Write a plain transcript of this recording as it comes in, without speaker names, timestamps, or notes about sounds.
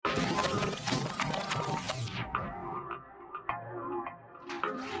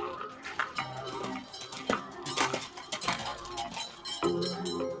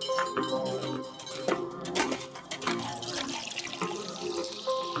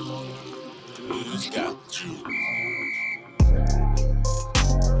Who's got you?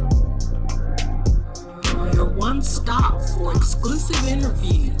 Your one stop for exclusive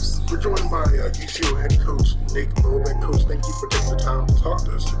interviews. We're joined by UCO head coach Nick Mobeck. Coach, thank you for taking the time to talk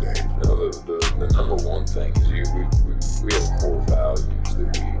to us today. The number one thing is we have core values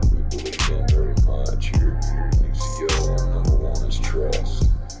that we believe in very much. Here at UCO, number one is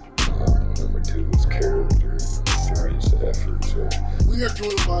trust. Number two is character. Number three is effort. So we are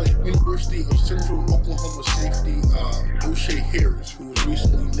joined by University of Central Oklahoma safety O'Shea Harris, who was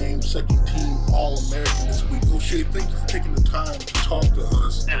recently named second team All-American this week. O'Shea, thank you for taking the time to talk to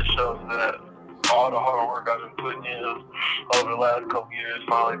us. It shows that all the hard work I've been putting in over the last couple years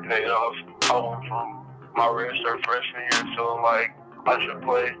finally paid off. I went from my redshirt freshman year feeling like I should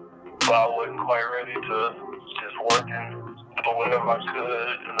play, but I wasn't quite ready to just working, doing whatever I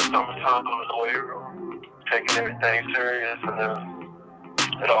could in the summertime in the weight room, taking everything serious, and then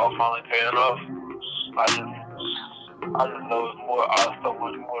it all finally paying off. I just know it's more. I so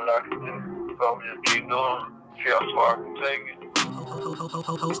much more that I can do. So I'm just keep going, see how far I can take it.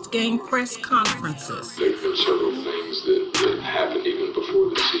 Post-game press conferences. there have been several things that happened even before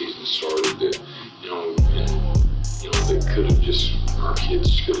the season started that, they could have just, our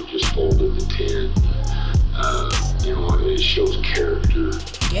kids could have just folded the tent. It shows character.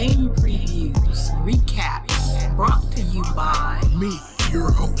 Game previews, recaps, brought to you by Me,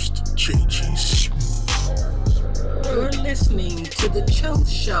 your host, JG Smooth. You're listening to the Cho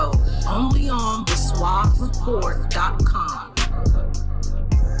Show, only on thesuavereport.com.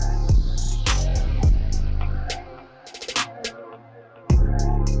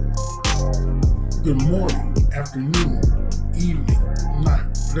 Good morning, afternoon, evening, night,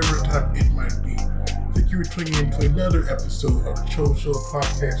 whatever time it might be. Thank you for tuning in to another episode of the Cho Show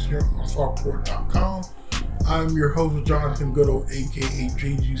podcast here on thesuavereport.com. I'm your host, Jonathan Goudeau, aka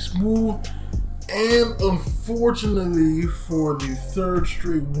JG Smooth. And unfortunately, for the third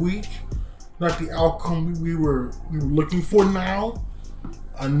straight week, not the outcome we were looking for now.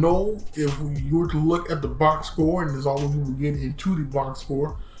 I know if you were to look at the box score, and as always we will get into the box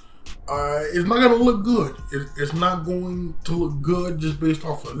score, it's not going to look good. It's not going to look good just based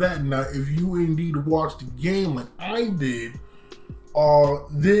off of that. Now, if you indeed watched the game like I did,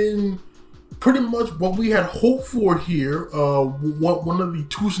 then pretty much what we had hoped for here, one of the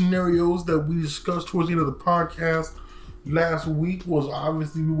two scenarios that we discussed towards the end of the podcast last week was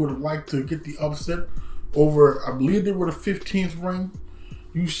obviously we would have liked to get the upset over, I believe they were the 15th ranked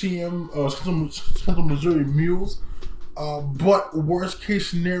UCM, Central Missouri Mules. But worst case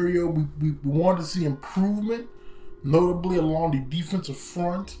scenario, we wanted to see improvement, notably along the defensive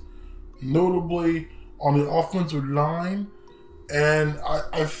front, notably on the offensive line. And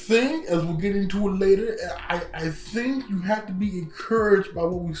I think, as we'll get into it later, I think you have to be encouraged by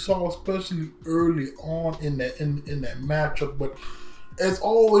what we saw, especially early on in that matchup. But as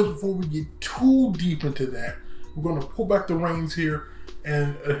always, before we get too deep into that, we're going to pull back the reins here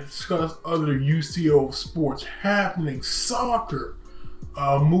and discuss other UCO sports happening. Soccer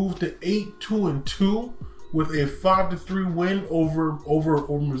moved to 8-2-2 with a 5-3 win over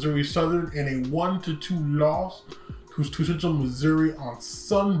Missouri Southern and a 1-2 loss to Central Missouri on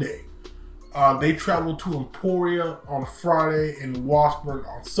Sunday. They traveled to Emporia on Friday and Wadsburg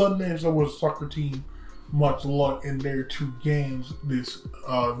on Sunday. So was the soccer team much luck in their two games this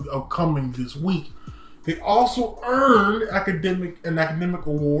upcoming this week. They also earned an academic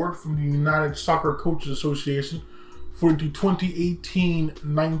award from the United Soccer Coaches Association for the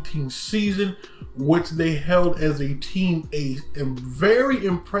 2018-19 season, which they held as a team a very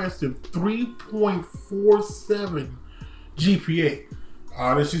impressive 3.47 GPA.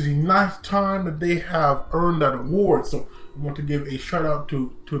 This is the ninth time that they have earned that award, so I want to give a shout out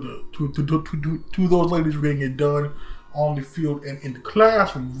to those ladies for getting it done on the field and in the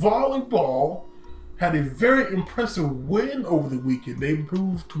classroom. Volleyball had a very impressive win over the weekend. They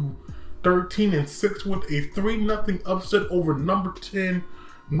improved to 13-6 with a 3-0 upset over number 10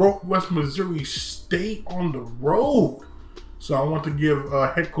 Northwest Missouri State on the road. So I want to give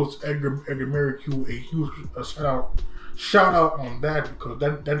head coach Edgar Merrique a huge shout out on that, because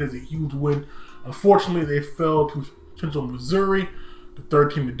that is a huge win. Unfortunately, they fell to Central Missouri, the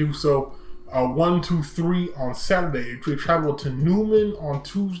third team to do so. 1-2-3 on Saturday. They traveled to Newman on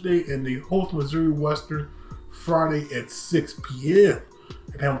Tuesday and they host Missouri Western Friday at 6 p.m.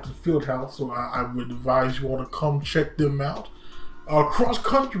 at Hamilton Fieldhouse. So I would advise you all to come check them out. Cross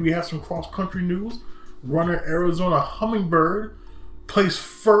country, we have some cross country news. Runner Arizona Hummingbird placed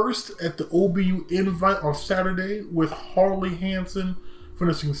first at the OBU Invite on Saturday, with Harley Hansen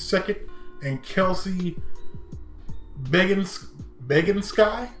finishing second and Kelsey Beggins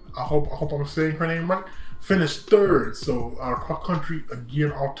Begenskay, I hope I'm saying her name right, finished third. So our country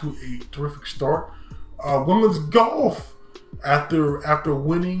again off to a terrific start. Women's golf, after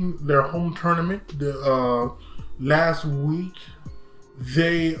winning their home tournament last week,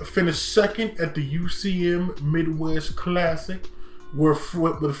 they finished second at the UCM Midwest Classic, with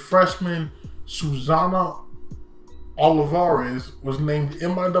freshman Susana Olivares was named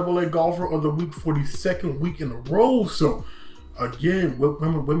MIAA Golfer of the Week for the second week in a row. So again,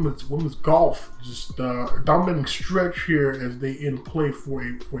 women's golf just dominating stretch here as they end play for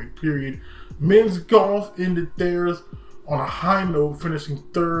a period. Men's golf ended theirs on a high note, finishing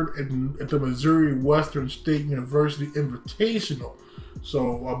third at the Missouri Western State University Invitational.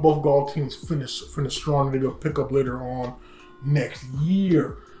 So both golf teams finished strong. They're gonna pick up later on next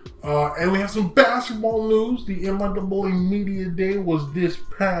year. And we have some basketball news. The MIAA Media Day was this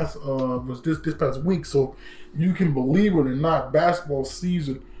past week, so you can believe it or not, basketball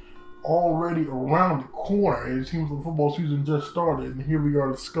season already around the corner. It seems the football season just started, and here we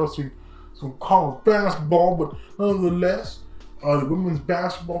are discussing some college basketball. But nonetheless, the women's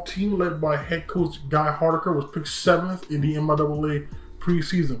basketball team, led by head coach Guy Hardiker, was picked 7th in the MIAA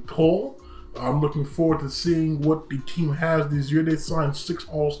preseason poll. I'm looking forward to seeing what the team has this year. They signed 6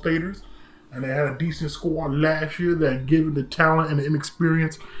 All-Staters, and they had a decent squad last year that, given the talent and the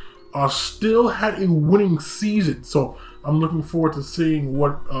inexperience, still had a winning season. So I'm looking forward to seeing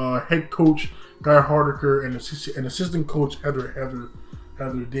what head coach Guy Hardiker and assistant coach Heather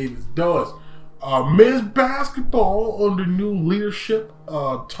Davis does. Men's basketball under new leadership,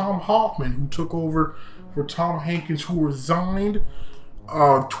 Tom Hoffman, who took over for Tom Hankins, who resigned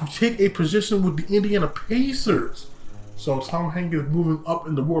to take a position with the Indiana Pacers. So Tom Hankins moving up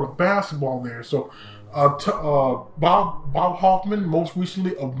in the world of basketball there. So Bob Hoffman, most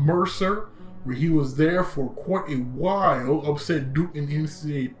recently of Mercer, where he was there for quite a while, upset Duke in the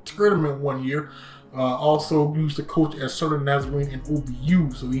NCAA tournament one year. Also used to coach at Southern Nazarene and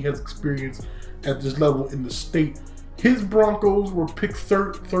OBU, so he has experience at this level in the state. His Broncos were picked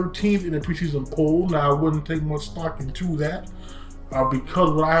 13th in the preseason poll. Now, I wouldn't take much stock into that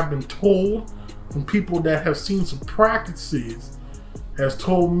because what I have been told from people that have seen some practices has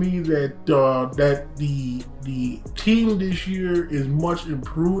told me that the team this year is much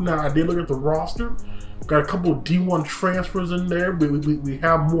improved. Now, I did look at the roster. Got a couple of D1 transfers in there, but we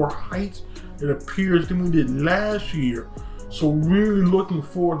have more height, it appears, than we did last year. So really looking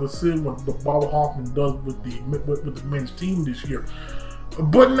forward to seeing what Bob Hoffman does with the men's team this year.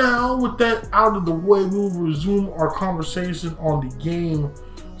 But now, with that out of the way, we will resume our conversation on the game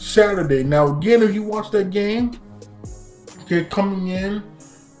Saturday. Now, again, if you watch that game, okay, coming in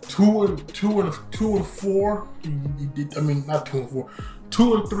 2 and 4. I mean, not 2 and 4,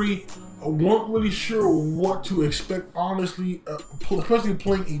 2 and 3. I weren't really sure what to expect, honestly, especially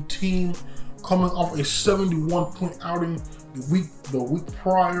playing a team coming off a 71-point outing the week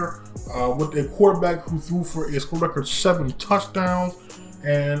prior, with a quarterback who threw for a school record 7 touchdowns,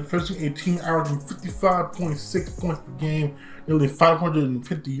 and finishing a team averaging 55.6 points per game, nearly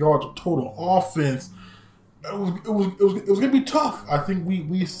 550 yards of total offense. It was going to be tough. I think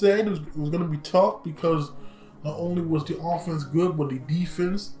we said it was going to be tough because not only was the offense good, but the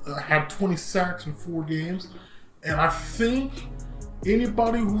defense had 20 sacks in 4 games. And I think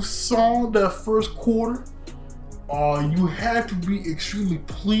anybody who saw that first quarter, you had to be extremely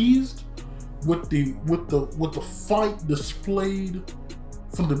pleased with the fight displayed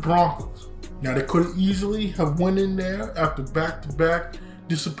from the Broncos. Now, they could easily have went in there after back-to-back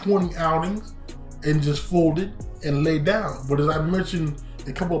disappointing outings and just folded and laid down. But as I mentioned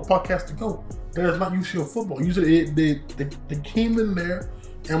a couple of podcasts ago, that is not UCL football. Usually they came in there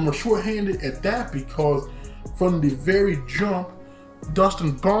and were shorthanded at that because from the very jump,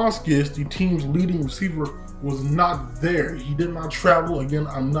 Dustin Boskis, the team's leading receiver, was not there. He did not travel. Again,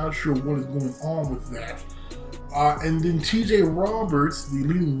 I'm not sure what is going on with that. And then TJ Roberts, the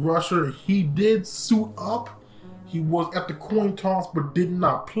leading rusher, he did suit up. He was at the coin toss but did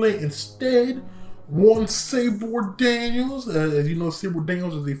not play. Instead, one Sabor Daniels. As you know, Sabor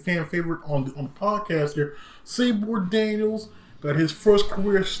Daniels is a fan favorite on the podcast here. Sabor Daniels got his first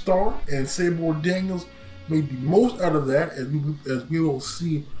career start, and Sabor Daniels made the most out of that, as we will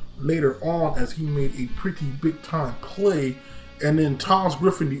see later on, as he made a pretty big time play. And then Thomas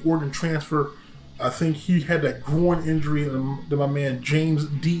Griffin, the Oregon transfer, I think he had that groin injury that my man James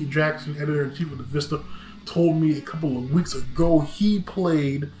D. Jackson, editor-in-chief of the Vista, told me a couple of weeks ago he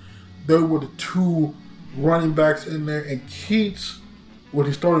played. There were the 2 running backs in there, and Keats was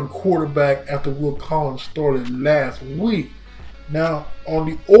the starting quarterback after Will Collins started last week. Now, on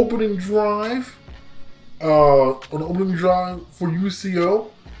the opening drive, on the opening drive for UCO.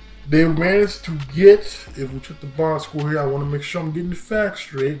 They managed to get, if we check the box score here, I want to make sure I'm getting the facts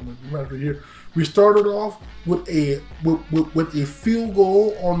straight. We started off with a field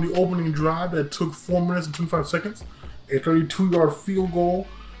goal on the opening drive that took 4 minutes and 25 seconds. A 32-yard field goal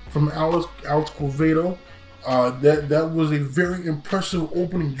from Alex Goudeau. That was a very impressive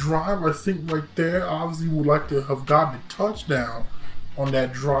opening drive. I think right there, obviously, we would like to have gotten a touchdown on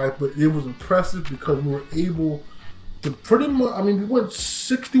that drive, but it was impressive because we were able to pretty much, I mean, we went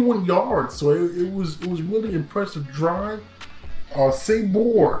 61 yards, so it was really impressive drive.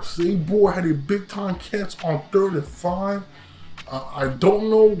 Sabor had a big time catch on 3rd and 5. I don't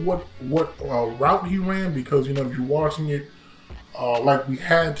know what route he ran because, if you're watching it like we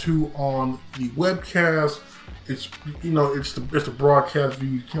had to on the webcast, it's the broadcast view.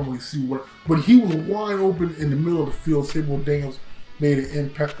 You can't really see what, but he was wide open in the middle of the field. Sabor Daniels made an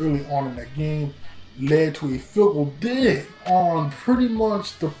impact early on in that game, led to a field goal. Then on pretty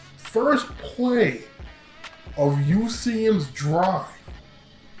much the first play of UCM's drive,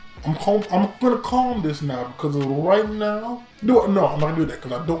 I'm gonna calm this now because right now, no, I'm not gonna do that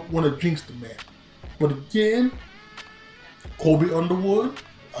because I don't want to jinx the man. But again, Colby Underwood,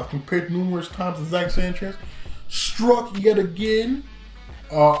 I've compared numerous times to Zach Sanchez, struck yet again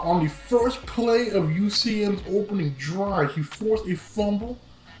on the first play of UCM's opening drive. He forced a fumble,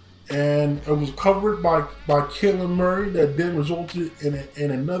 and it was covered by Kalen Murray that then resulted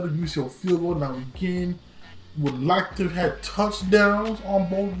in another UCL field goal. Now again, would like to have had touchdowns on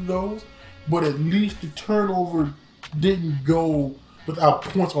both of those, but at least the turnover didn't go without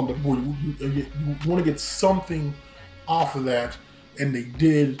points on the board. You want to get something off of that, and they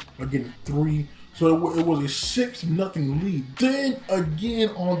did, again, 3. So it was a 6-0 lead. Then again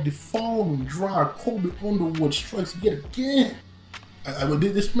on the following drive, Colby Underwood strikes yet again.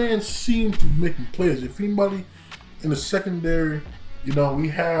 This man seems to be making plays. If anybody in the secondary, we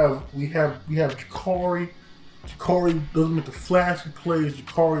have Jakari. Jakari doesn't make the flashy plays.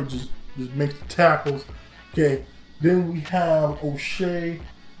 Jakari just makes the tackles. Okay. Then we have O'Shea.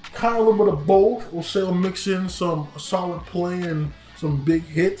 Kind of a little bit of both. O'Shea will mix in some solid play and some big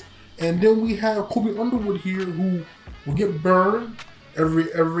hits. And then we have Colby Underwood here who will get burned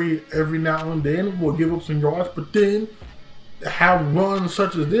every now and then. Will give up some yards. But then have runs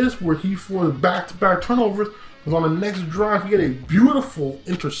such as this where he forced back-to-back turnovers. Because on the next drive, he had a beautiful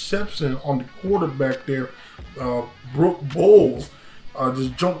interception on the quarterback there. Brooke Bowles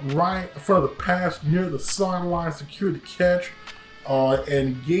just jumped right in front of the pass near the sideline, secured the catch,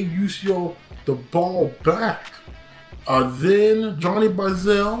 and gave UCO the ball back. Then Johnny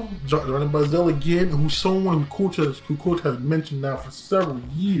Bazel again, who's someone who coach has mentioned now for several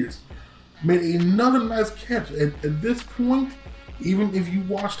years, made another nice catch. At this point, even if you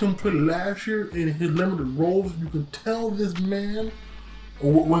watched him play last year in his limited roles, you can tell this man,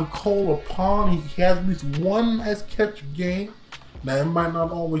 when called upon, he has at least one nice catch a game. Now, it might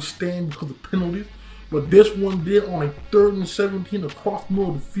not always stand because of penalties, but this one did on a 3rd and 17 across the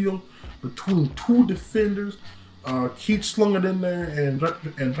middle of the field between 2 defenders. Keith slung it in there, and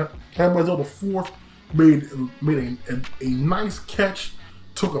Bazel the fourth made a nice catch,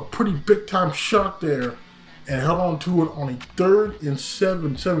 took a pretty big time shot there, and held on to it on a 3rd and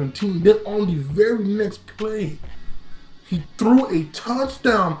 17. Then on the very next play, he threw a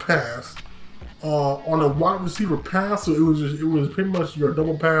touchdown pass on a wide receiver pass. So it was pretty much your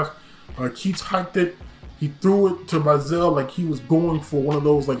double pass. Keats hiked it. He threw it to Bazel like he was going for one of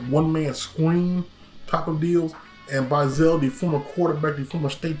those like one-man screen type of deals. And Bazel, the former quarterback, the former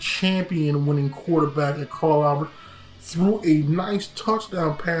state champion winning quarterback at Carl Albert, threw a nice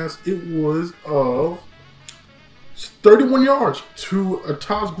touchdown pass. It was of 31 yards to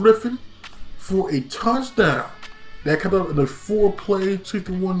Taz Griffin for a touchdown. That kept up in a 4-play,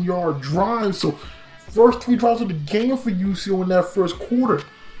 61-yard drive. So, first 3 drives of the game for UCO in that first quarter,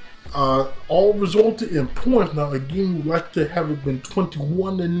 all resulted in points. Now, again, we'd like to have it been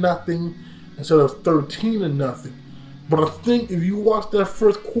 21-0 instead of 13-0. But I think if you watch that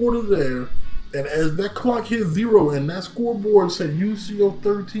first quarter there, and as that clock hit 0 and that scoreboard said UCO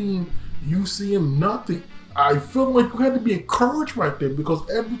 13, UCM nothing, I feel like we had to be encouraged right there because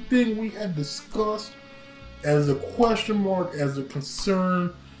everything we had discussed as a question mark, as a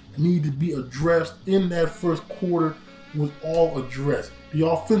concern, needed to be addressed in that first quarter was all addressed. The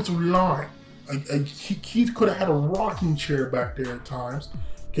offensive line, Keith could have had a rocking chair back there at times,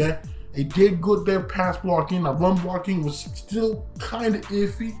 okay? They did good there pass blocking. Now run blocking was still kind of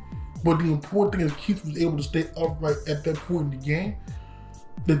iffy, but the important thing is Keith was able to stay upright at that point in the game.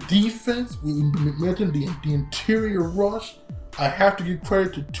 The defense, we mentioned the interior rush. I have to give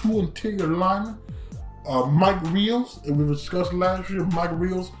credit to 2 interior linemen. Mike Reels, and we discussed last year, Mike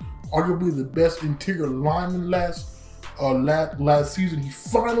Reels, arguably the best interior lineman last season. He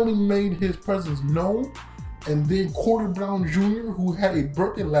finally made his presence known. And then Corey Brown Jr., who had a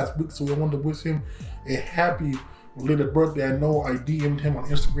birthday last week, so I wanted to wish him a happy belated birthday. I know I DM'd him on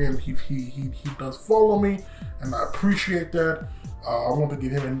Instagram. He does follow me, and I appreciate that. I want to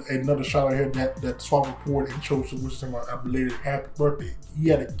give him another shout out here that Swap Report and Cho Show wishes him a belated happy birthday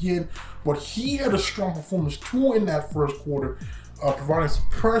yet again. But he had a strong performance too in that first quarter, providing some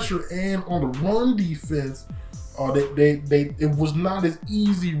pressure, and on the run defense, it was not as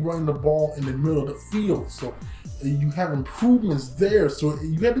easy running the ball in the middle of the field. So you have improvements there. So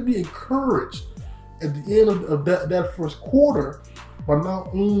you had to be encouraged at the end of that first quarter by not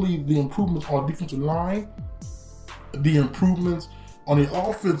only the improvements on the defensive line, the improvements on the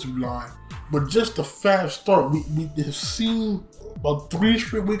offensive line, but just the fast start. We have seen about 3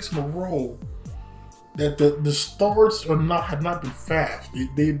 straight weeks in a row that the starts have not been fast.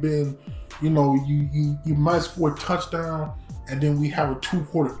 They've been, you might score a touchdown and then we have a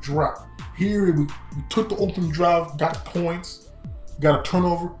 2-quarter drought. Here we took the open drive, got points, got a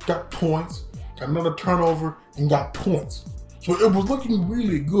turnover, got points, got another turnover, and got points. So it was looking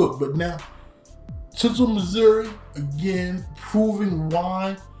really good. But now, Central Missouri, again, proving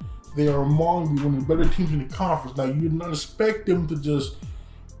why they are among one of the better teams in the conference. Now, you did not expect them to just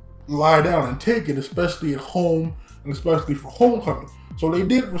lie down and take it, especially at home and especially for homecoming. So they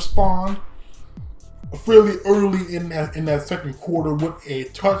did respond fairly early in that second quarter with a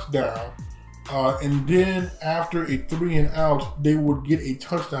touchdown. And then after a 3-and-out, they would get a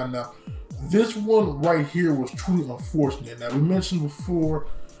touchdown. Now, this one right here was truly unfortunate. Now, we mentioned before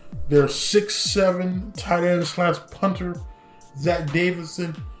their 6'7" tight end / punter, Zach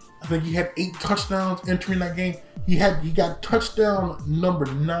Davidson. I think he had 8 touchdowns entering that game. He got touchdown number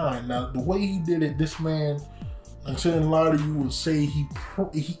 9. Now, the way he did it, this man, I'm saying a lot of you would say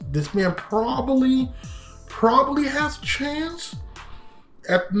this man probably has a chance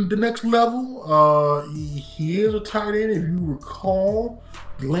at the next level. He is a tight end, if you recall.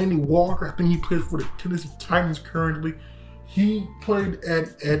 Delaney Walker, I think he plays for the Tennessee Titans currently. He played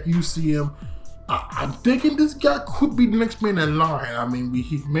at UCM. I'm thinking this guy could be the next man in line. I mean,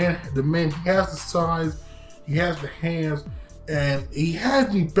 the man has the size, he has the hands, and he has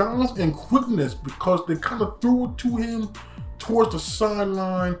the balance and quickness because they kind of threw it to him towards the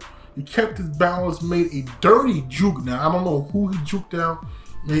sideline. He kept his balance, made a dirty juke. Now, I don't know who he juked down,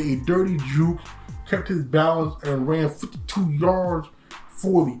 made a dirty juke, kept his balance, and ran 52 yards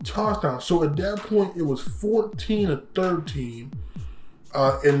for the touchdown. So at that point, it was 14-13.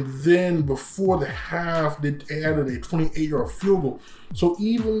 And then before the half, they added a 28-yard field goal. So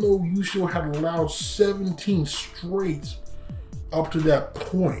even though UCO had allowed 17 straight up to that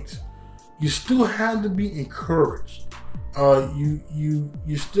point, you still had to be encouraged.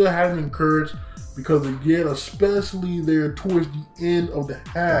 You still had to be encouraged because, again, especially there towards the end of the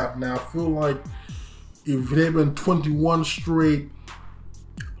half. Now, I feel like if it had been 21 straight,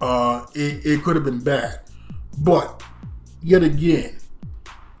 it could have been bad. But yet again,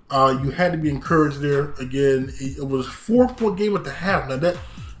 you had to be encouraged there. Again, it was a 4-point game at the half. Now, that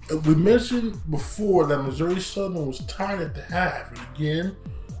we mentioned before that Missouri Southern was tied at the half. And again,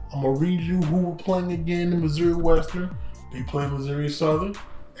 I'm going to read you who were playing again in Missouri Western. They played Missouri Southern.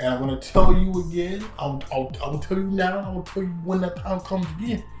 And I'm going to tell you again. I'll tell you now. I will tell you when that time comes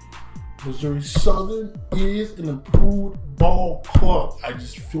again. Missouri Southern is an improved ball club. I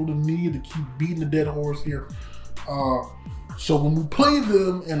just feel the need to keep beating the dead horse here. So when we play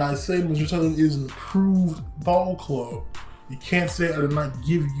them and I say Missouri Southern is an improved ball club, you can't say I did not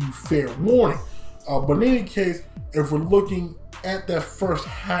give you fair warning. But in any case, if we're looking at that first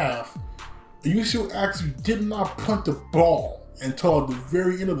half, UCO actually did not punt the ball until the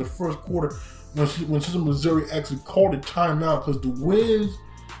very end of the first quarter when Central Missouri actually called a timeout because the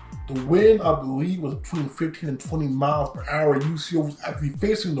wind, I believe, was between 15 and 20 miles per hour. UCO was actually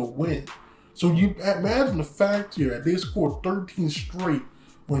facing the wind. So you imagine the fact here that they scored 13 straight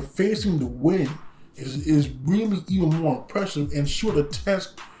when facing the wind is really even more impressive and sort of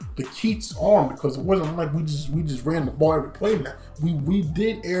test the Keats' arm because it wasn't like we just ran the ball every play. Now we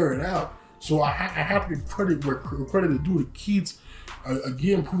did air it out. So I have to give credit where credit is due to Keats.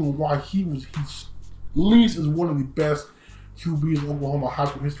 Again, proving why he's at least is one of the best QBs in Oklahoma high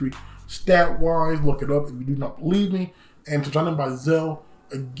school history. Stat-wise, look it up if you do not believe me. And to Jonathan Goudeau,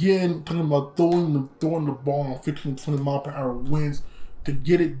 again, talking about throwing the ball on 15 to 20 mile per hour winds to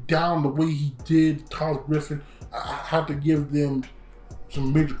get it down the way he did, Tyler Griffin. I have to give them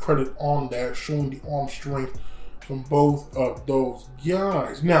some major credit on that, showing the arm strength from both of those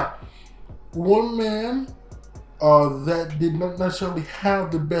guys. Now, one man that did not necessarily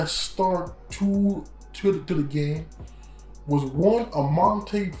have the best start to the game was one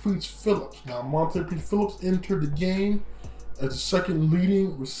Amonte Preece-Phillips. Now, Amonte Preece-Phillips entered the game as the second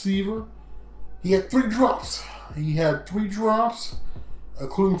leading receiver. He had 3 drops.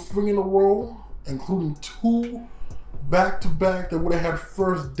 Including 3 in a row, including 2 back-to-back that would have had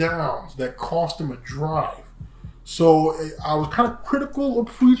first downs that cost him a drive. So I was kind of critical of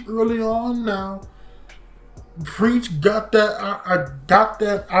Preece early on. Now, Preece got that. I got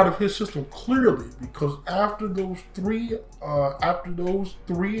that out of his system clearly, because after those three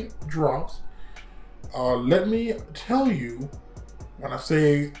drops, let me tell you, when I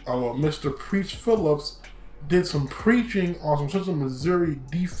say Mr. Preece-Phillips did some preaching on some Central Missouri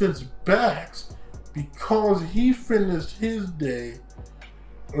defensive backs, because he finished his day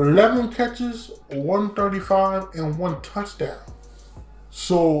 11 catches, 135, and 1 touchdown.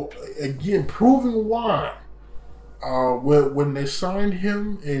 So again, proving why. When they signed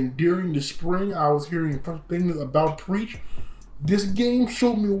him and during the spring, I was hearing things about Preece. This game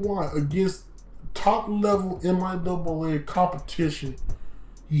showed me why. Against top-level MIAA competition,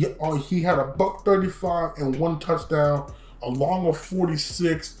 he had a $135 and 1 touchdown, along with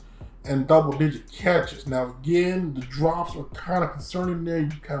 46 and double-digit catches. Now, again, the drops are kind of concerning there.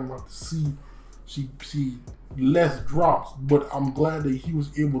 You kind of want to see less drops, but I'm glad that he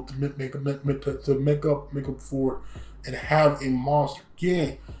was able to make up for it and have a monster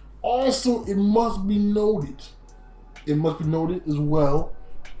game. Also, it must be noted as well.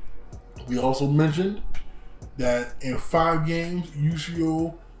 We also mentioned that in 5 games,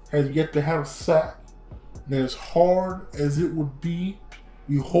 UCO has yet to have a sack. And as hard as it would be,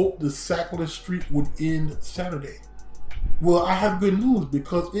 we hope the sackless streak would end Saturday. Well, I have good news,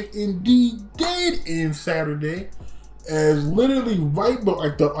 because it indeed did end Saturday, as literally right, but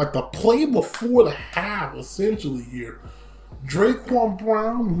like the play before the half, essentially here. Draquan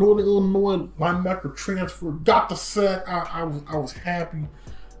Brown, Northern Illinois linebacker transfer, got the sack. I was happy.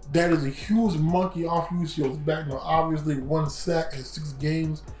 That is a huge monkey off UCO's back. Now, obviously, 1 sack in 6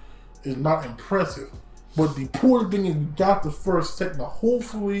 games is not impressive, but the important thing is we got the first sack. Now,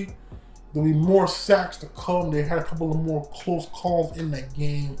 hopefully, there'll be more sacks to come. They had a couple of more close calls in that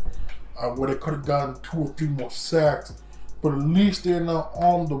game where they could have gotten 2 or 3 more sacks, but at least they're now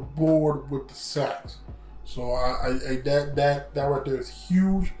on the board with the sacks. So that right there is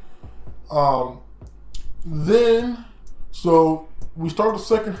huge. Then, so we start the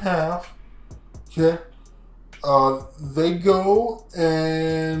second half. Okay, they go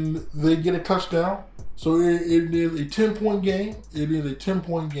and they get a touchdown. So it is a 10-point game.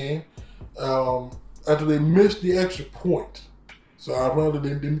 After they missed the extra point. So I rather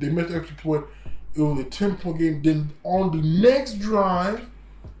they missed the extra point. It was a 10-point game. Then on the next drive,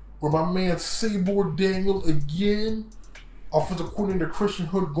 where my man Sabor Daniels, again, offensive coordinator Christian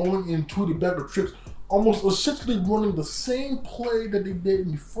Hood, going into the bag of tricks, almost essentially running the same play that they did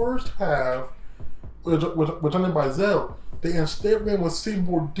in the first half with Johnny Bizel. They instead ran with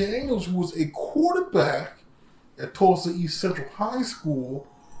Sabor Daniels, who was a quarterback at Tulsa East Central High School.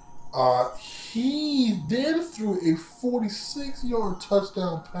 He then threw a 46-yard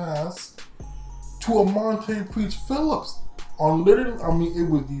touchdown pass to Amonte Preece-Phillips. It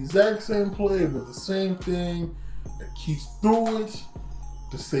was the exact same play. It was the same thing. Keith threw it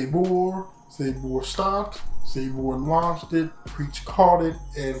to Sabor. Sabor stopped. Sabor launched it. Preece caught it,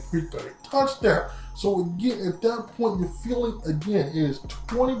 and Preece got a touchdown. So again, at that point, you're feeling, again, it is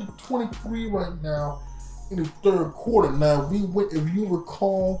 20-23 right now in the third quarter. Now, if you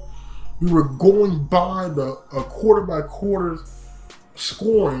recall, we were going by the quarter-by-quarter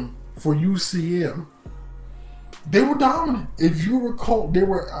scoring for UCM. They were dominant. If you recall, they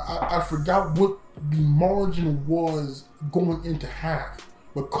were. I forgot what the margin was going into half,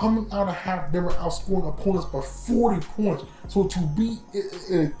 but coming out of half, they were outscoring opponents by 40 points. So to be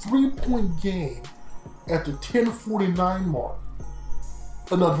in a 3-point game at the 10:49 mark,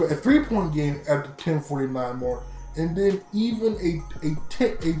 a 3-point game at the 10:49 mark, and then even a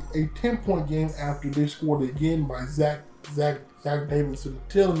 10-point game after they scored again by Zach Davidson. I'm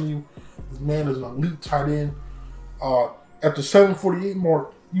telling you, this man is an elite tight end. At the 7:48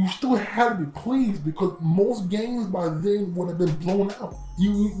 mark, you still had to be pleased, because most games by then would have been blown out.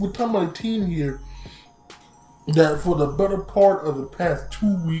 We're talking about a team here that for the better part of the past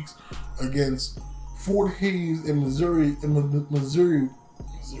 2 weeks against Fort Hays in Missouri, Northwest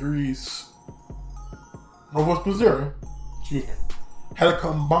Missouri, had a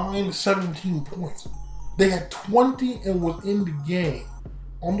combined 17 points. They had 20 and was in the game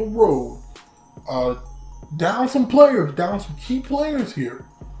on the road. Down some key players here.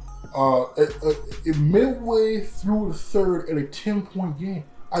 Midway through the third at a 10-point game.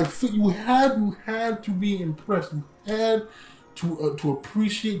 I think you had to be impressed. You had to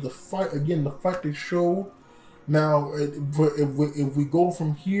appreciate the fight. Again, the fight they showed. Now, if we go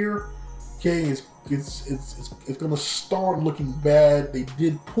from here, okay, it's gonna start looking bad. They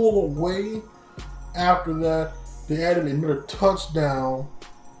did pull away. After that, they added another touchdown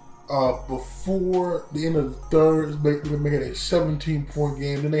before the end of the third. They made it a 17-point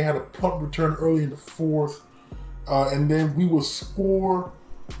game. Then they had a punt return early in the fourth, and then we will score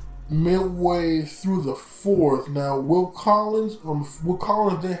midway through the fourth. Now, Will Collins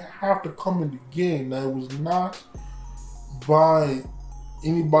didn't have to come in the game. Now, it was not by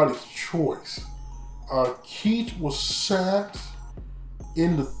anybody's choice. Keith was sacked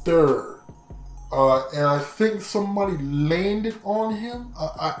in the third. And I think somebody landed on him.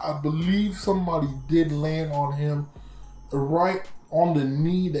 I believe somebody did land on him right on the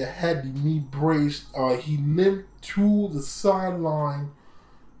knee that had the knee braced. He limped to the sideline,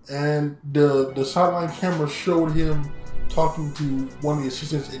 and the sideline camera showed him talking to one of the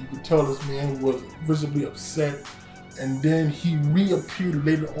assistants, and you could tell this man was visibly upset. And then he reappeared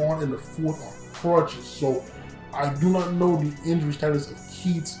later on in the fourth on crutches. So I do not know the injury status of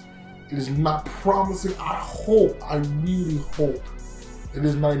Keats. It is not promising. I really hope it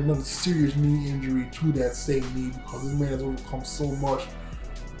is not another serious knee injury to that same knee, because this man has overcome so much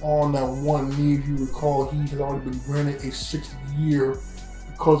on that one knee. If you recall, he has already been granted a 6th year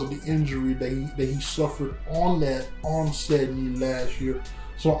because of the injury that he suffered on said knee last year.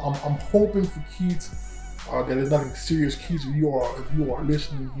 So I'm hoping for Keats that there's nothing serious. Keats, if you are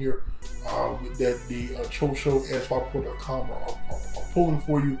listening here, that the Cho Show and SwapPort.com are pulling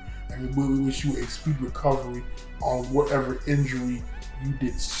for you. And we wish you a speedy recovery on whatever injury you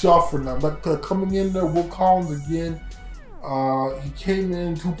did suffer. Now, coming in there, Will Collins again. He came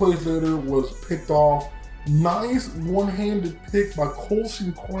in 2 plays later, was picked off. Nice one-handed pick by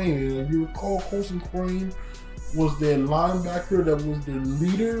Colson Crane. And if you recall, Colson Crane was their linebacker that was their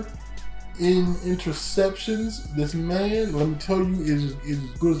leader in interceptions. This man, let me tell you, is as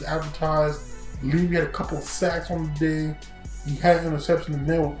good as advertised. I believe he had a couple of sacks on the day. He had an interception, and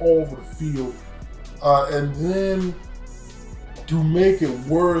man was all over the field. And then to make it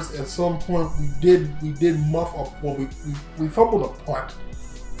worse, at some point we did muff up. Well, we fumbled a punt.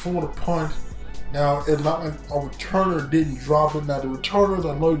 Now it's not like our returner didn't drop it. Now the returners,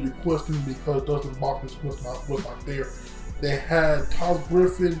 I know you're questioning because Dustin Bachman was not there. They had Todd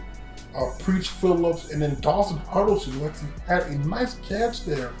Griffin, Preach Phillips, and then Dawson Huddleston, who actually had a nice catch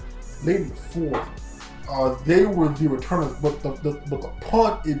there late in the fourth. They were the returners, but the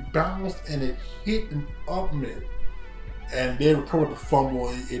punt, it bounced and it hit an up mid, and they recovered the fumble.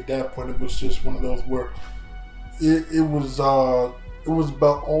 At that point, it was just one of those where it was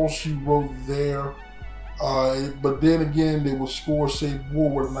about all she wrote there. But then again, they would score. Save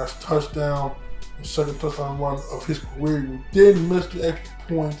Ward with a nice touchdown, the second touchdown run of his career. We did miss the extra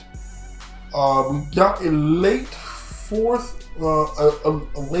point. We got a late fourth,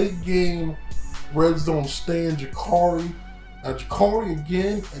 a late game red zone stand. Jakari. Jakari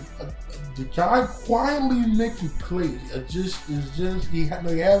again, the guy quietly making plays. He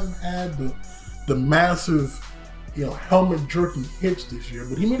hasn't had the massive, helmet jerking hits this year,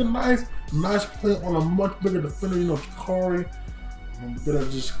 but he made a nice play on a much bigger defender. Jakari. I'm gonna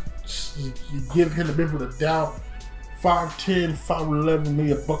just give him the benefit of the doubt. 5'10", 5'11",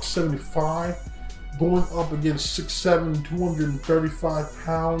 maybe $175, going up against 6'7", 235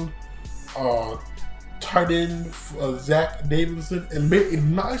 pound tight end Zach Davidson, and made a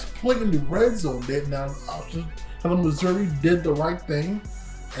nice play in the red zone. Now, Missouri did the right thing,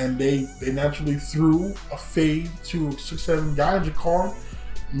 and they naturally threw a fade to a 6'7" guy. Jakari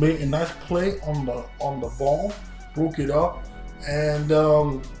made a nice play on the ball, broke it up, and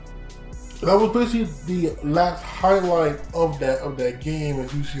that was basically the last highlight of that game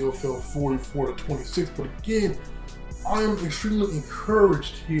as UCO fell 44-26. But again, I am extremely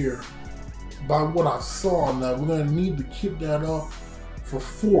encouraged here by what I saw. Now we're going to need to keep that up for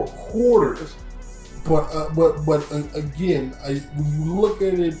 4 quarters. But again, when you look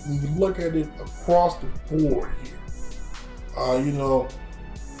at it across the board here,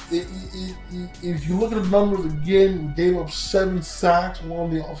 if you look at the numbers again, we gave up 7 sacks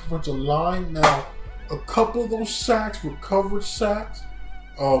along the offensive line. Now, a couple of those sacks were coverage sacks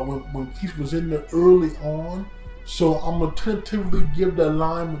when Keith was in there early on. So I'm going to tentatively give that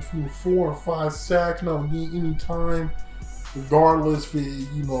line between 4 and 5 sacks. Now, any time, regardless,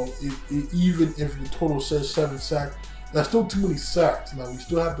 even if the total says 7 sacks, that's still too many sacks. Now, we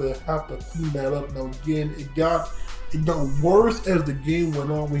still have to clean that up. Now, again, it got it got worse as the game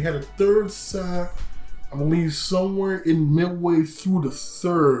went on. We had a third sack, I believe, somewhere in midway through the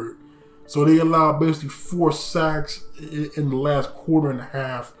third. So they allowed basically 4 sacks in the last quarter and a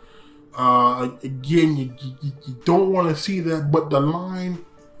half. Again, you don't want to see that, but the line,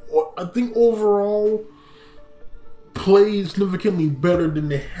 I think overall, played significantly better than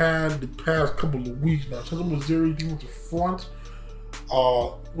they had the past couple of weeks now. Central Missouri defensive front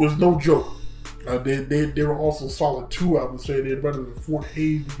was no joke. They were also solid too, I would say. They're better than Fort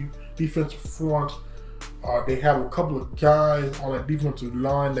Hays defensive front. They have a couple of guys on that defensive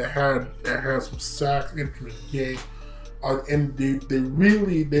line that had some sacks entering the game, and they're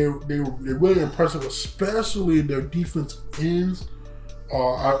really impressive, especially their defensive ends.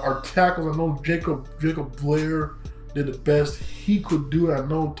 Our tackles, I know Jacob Blair did the best he could do. I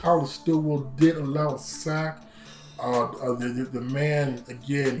know Tyler Stillwell did allow a sack. The man,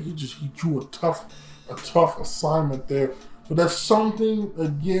 again, he drew a tough assignment there. So that's something,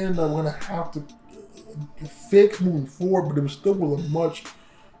 again, that we're gonna have to fix moving forward. But it still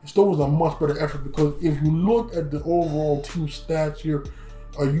was a much better effort, because if you look at the overall team stats here,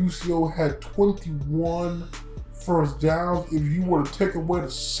 UCO had 21 first downs. If you were to take away the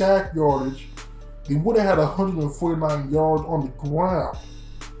sack yardage, they would have had 149 yards on the ground,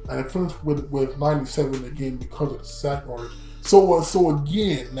 and it finished with 97 again because of the sack yardage. So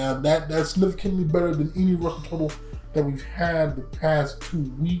again, now that's significantly better than any rushing total that we've had the past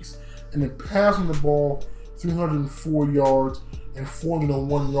 2 weeks. And then passing the ball, 304 yards and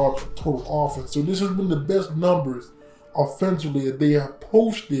 401 yards of total offense. So this has been the best numbers offensively that they have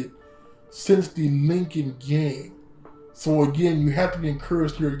posted since the Lincoln game. So again, you have to be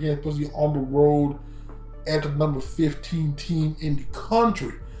encouraged here again, especially on the road at the number 15 team in the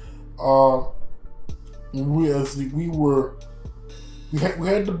country. We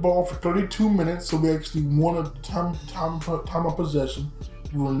had the ball for 32 minutes, so we actually won a time of possession.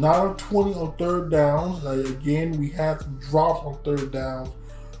 We were 9 of 20 on third downs. Again, we had some drops on third downs,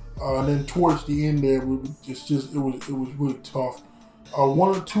 and then towards the end there, it was really tough. 1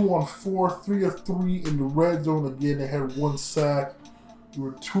 of 2 on 4, 3 of 3 in the red zone. Again, they had 1 sack. We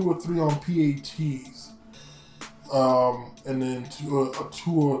were 2 of 3 on PATs, and then 2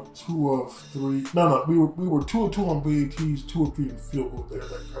 of 3. No, we were 2 of 2 on PATs, 2 of 3 in field goal there.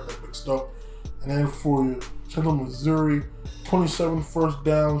 That kind of mixed up. And then for Central Missouri, 27 first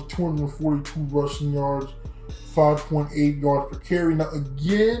downs, 242 rushing yards, 5.8 yards per carry. Now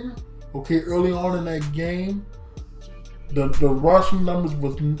again, early on in that game, the rushing numbers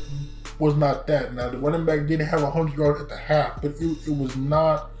was not that. Now the running back didn't have 100 yards at the half, but it was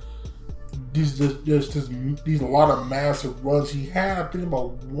not these a lot of massive runs. He had, I think,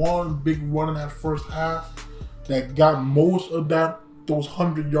 about 1 big run in that first half that got most of those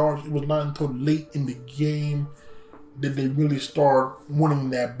 100 yards. It was not until late in the game that they really start winning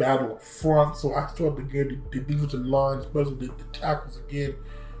that battle up front. So I still have to give the defensive line, especially the tackles again.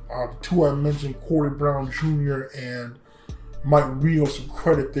 The 2 I mentioned, Corey Brown Jr. and Mike Rio, some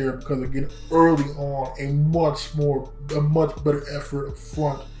credit there, because again, early on, a much better effort up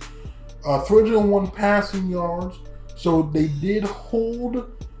front. 301 passing yards. So they did hold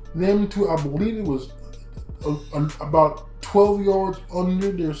them to, I believe it was about 12 yards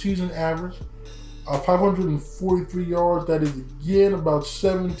under their season average. 543 yards. That is again about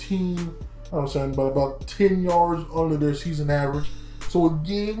 10 yards under their season average. So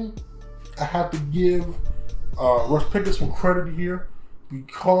again, I have to give Russ Pickett some credit here,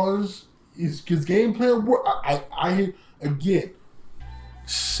 because his game plan worked. I again,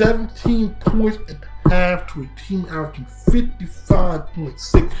 17 points at the half to a team averaging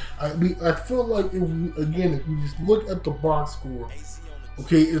 55.6. I feel like if we just look at the box score, it's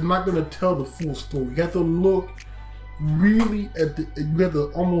not going to tell the full story. You have to look really at you have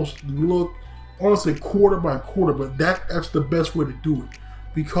to almost look, I want to say quarter by quarter, but that's the best way to do it,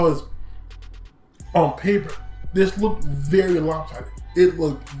 because on paper, this looked very lopsided. It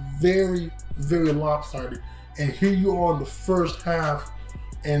looked very, very lopsided. And here you are in the first half,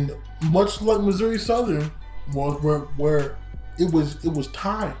 and much like Missouri Southern was, where it was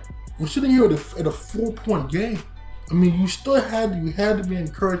tied. We're sitting here at a 4-point game. I mean, you had to be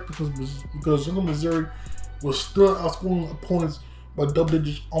encouraged, because Central Missouri was still outscoring opponents by double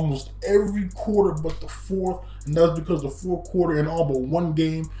digits almost every quarter but the fourth, and that's because the fourth quarter in all but one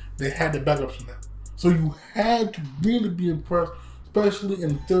game they had the backups in that. So you had to really be impressed, especially in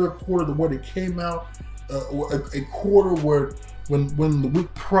the third quarter, the way they came out. A quarter where when the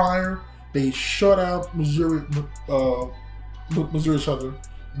week prior they shut out Missouri Southern,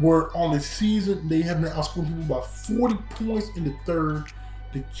 where on the season they have been outscoring people by 40 points in the third.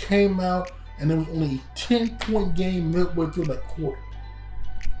 They came out and it was only a 10-point game midway through that quarter.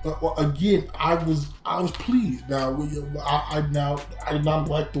 Again, I was pleased. Now, I did not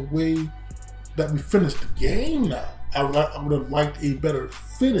like the way that we finished the game. Now, I would have liked a better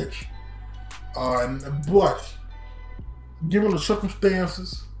finish. But given the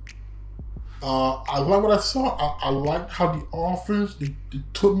circumstances, I like what I saw. I liked how the offense they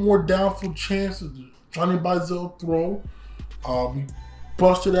took more downfield chances. Johnny Bazel throw. We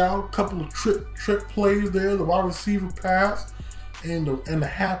busted out a couple of trick plays there. The wide receiver pass and the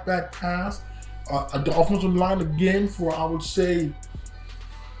halfback pass. The offensive line again for, I would say,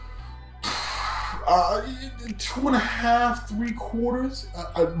 2.5, 3 quarters.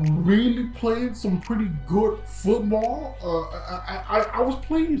 I really played some pretty good football. I was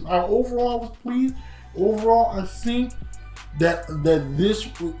pleased. Overall, I was pleased. Overall, I think that this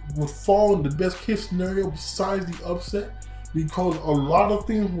would fall in the best case scenario besides the upset, because a lot of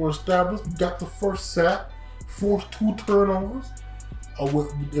things were established. We got the first sack, forced 2 turnovers.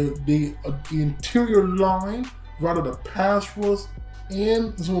 With the interior line, rather the pass rush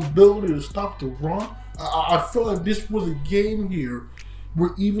and some ability to stop the run. I feel like this was a game here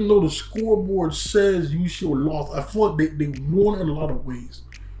where, even though the scoreboard says you should have lost, I feel like they won in a lot of ways.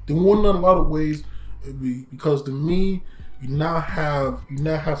 They won in a lot of ways because, to me, you now have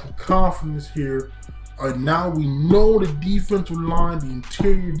some confidence here. Now we know the defensive line, the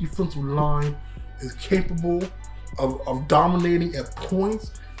interior defensive line, is capable of dominating at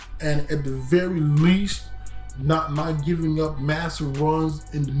points, and at the very least, not giving up massive runs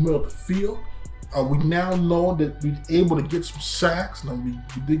in the middle of the field. We now know that we're able to get some sacks. Now we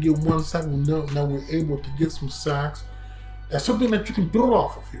did get 1 sack. Now we're able to get some sacks. That's something that you can build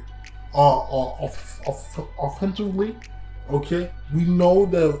off of here. Offensively, okay, we know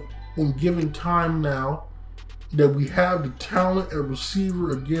that when given time now, that we have the talent at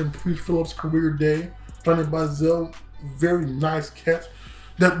receiver. Again, Phillips' career day. Johnny Bazel, very nice catch.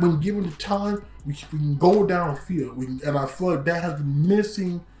 That when given the time, we can go downfield. And I feel like that has been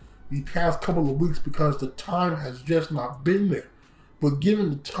missing the past couple of weeks because the time has just not been there. But given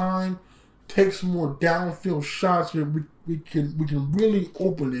the time, take some more downfield shots here, we can really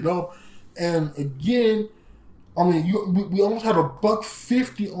open it up. And again, I mean, we almost had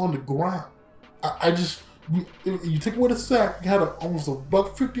 $150 on the ground. You take away the sack, you had almost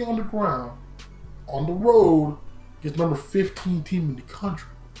 $150 on the ground. On the road, against number 15 team in the country.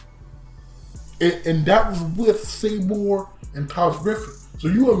 And that was with Seymour and Todd Griffin. So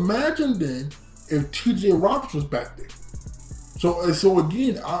you imagine then if TJ Roberts was back there. So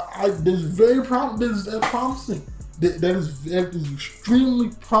again, this is very promising. That is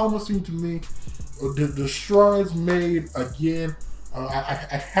extremely promising to me. The strides made again.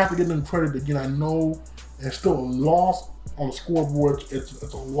 I have to give them credit again. I know it's still a loss on the scoreboard. It's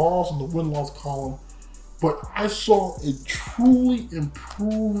a loss in the win-loss column. But I saw a truly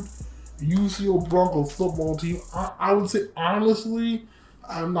improved UCO Broncos football team. I would say, honestly,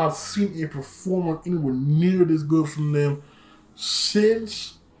 I've not seen a performer anywhere near this good from them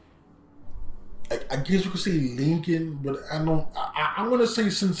since, I guess you could say Lincoln, but I'm going to say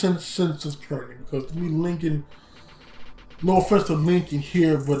since Kearney, because to me, Lincoln, no offense to Lincoln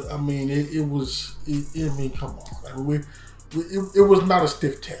here, but I mean, come on. I mean, it was not a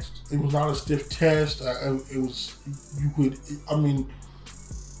stiff test. It was not a stiff test. It was Lincoln.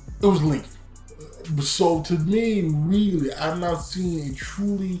 So to me, really, I've not seen a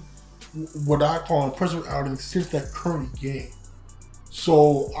truly, what I call impressive outing since that current game.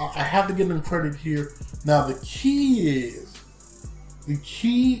 So I have to give them credit here. Now the key is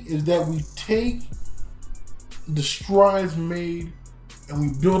that we take the strides made and we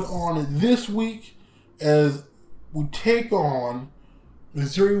build on it this week as we take on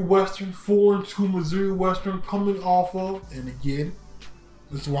Missouri Western, 4-2 Missouri Western, coming off of, and again,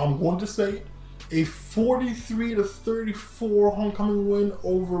 this is what I'm going to say, a 43-34 homecoming win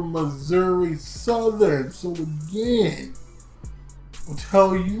over Missouri Southern. So again, I'll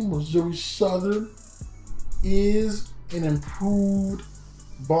tell you, Missouri Southern is an improved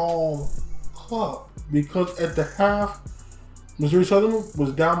ball club, because at the half, Missouri Southern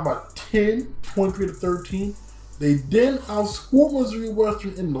was down by 10, 23-13. They then outscored Missouri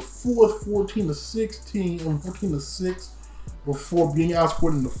Western in the fourth, 14-16 and 14-6, before being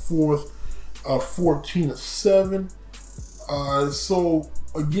outscored in the fourth, 14-7. So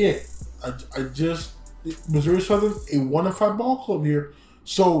again, Missouri Southern, a 1-5 ball club here.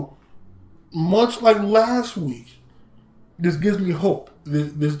 So much like last week, this gives me hope.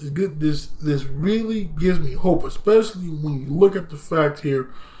 This really gives me hope, especially when you look at the fact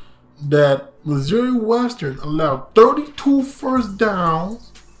here that Missouri Western allowed 32 first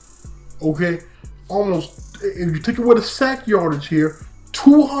downs Okay, almost. If you take away the sack yardage here,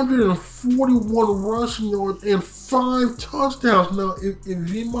 241 rushing yards and 5 touchdowns. Now, if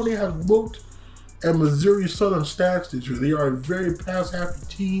anybody has looked at Missouri Southern stats this year, they are a very pass-happy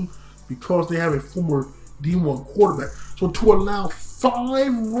team because they have a former D1 quarterback. So to allow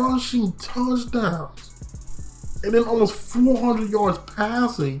 5 rushing touchdowns and then almost 400 yards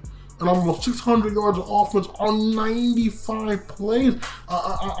passing and almost 600 yards of offense on 95 plays.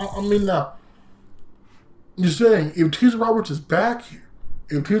 I mean, now, you're saying if T.J. Roberts is back here,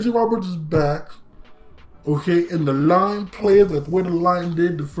 okay, and the line plays like the way the line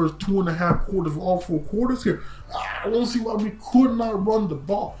did the first 2.5 quarters of all 4 quarters here, I don't see why we could not run the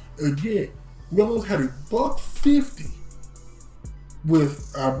ball. Again, we almost had a $150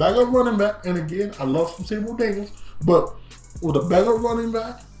 with a backup running back, and again, I love some Sable Daniels, but with a backup running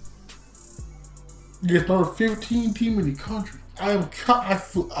back against number 15 team in the country, I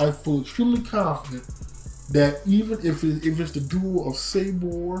feel extremely confident that even if it's the duo of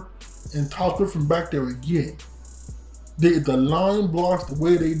Sabor and Todd Griffin back there again, if the line blocks the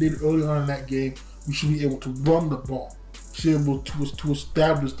way they did early on in that game, we should be able to run the ball, should be able to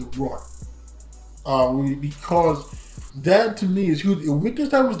establish the run. Because that to me is huge. If we can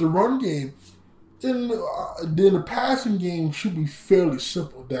establish the run game, then the passing game should be fairly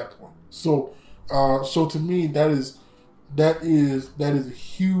simple at that point. So to me, that is a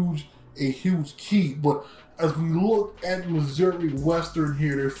huge key. But as we look at Missouri Western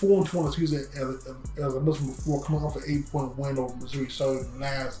here, they're 4-2 this season, as I mentioned before, coming off an 8-point win over Missouri Southern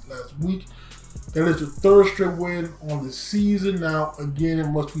last week. That is the 3rd straight win on the season. Now, again, it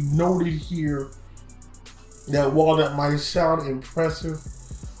must be noted here that while that might sound impressive,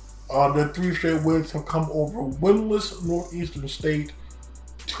 the 3 straight wins have come over winless Northeastern State,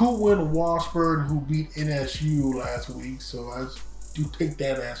 2-win Washburn, who beat NSU last week. So do take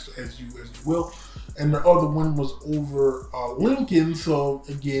that as you will. And the other one was over Lincoln, so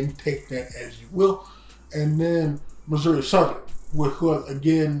again, take that as you will. And then Missouri Southern, with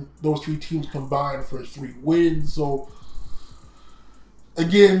again, those 3 teams combined for 3 wins. So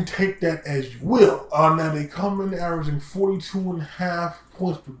again, take that as you will. Now they come in averaging 42.5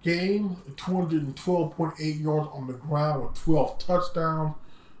 points per game, 212.8 yards on the ground with 12 touchdowns,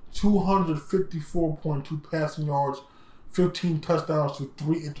 254.2 passing yards, 15 touchdowns to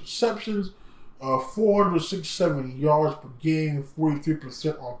 3 interceptions, 467 yards per game,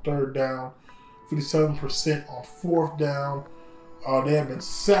 43% on 3rd down, 57% on 4th down. They have been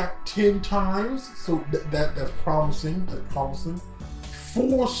sacked 10 times, so that's promising.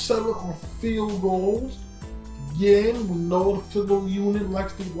 4-7 on field goals. Again, we know the field goal unit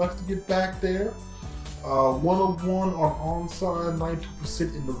likes to get back there. 101 on onside,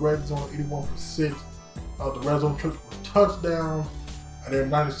 92% in the red zone, 81% of the red zone trips were touchdowns. They're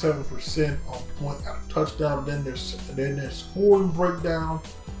 97% on point at a touchdown. Then their scoring breakdown.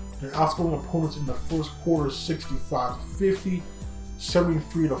 They're outscoring opponents in the first quarter 65-50,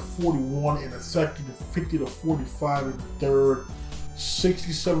 73-41 in the second, 50-45 in the third,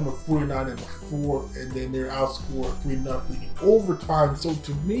 67-49 in the fourth, and then they're outscored 3-0 in overtime. So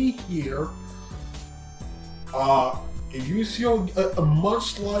to me here, if you see a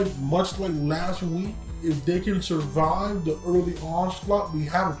much like last week, if they can survive the early onslaught, we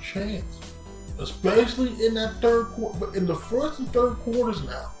have a chance, especially in that 3rd quarter. But in the 1st and 3rd quarters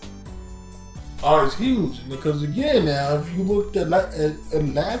now, it's huge. Because again, now if you looked at the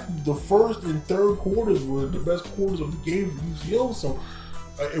 1st and 3rd quarters were the best quarters of the game for UCO. So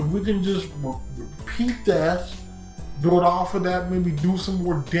if we can just repeat that, build off of that, maybe do some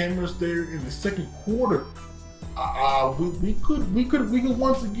more damage there in the 2nd quarter. We could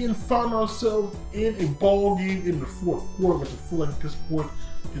once again find ourselves in a ball game in the 4th quarter, which I feel like at this point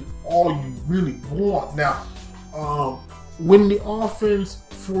is all you really want. Now, when the offense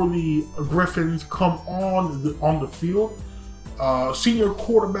for the Griffins come on the field, senior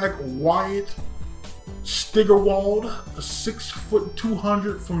quarterback Wyatt Steigerwald, 6'2"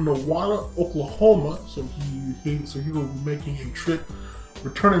 200 from Nowata, Oklahoma. So he will be making a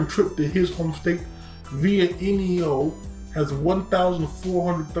returning trip to his home state via NEO, has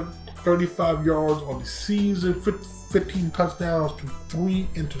 1,435 yards on the season, 15 touchdowns to 3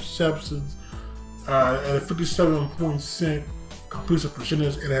 interceptions, and a 57% completion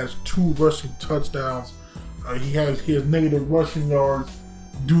percentage, and has 2 rushing touchdowns. He has negative rushing yards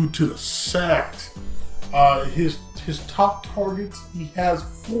due to the sacks. His top targets, he has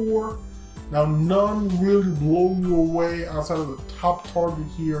 4. Now, none really blow you away outside of the top target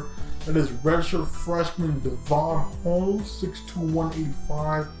here. That is redshirt freshman Devon Holmes, 6'2",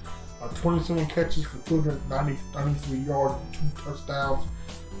 185, 27 catches for 293 yards and 2 touchdowns.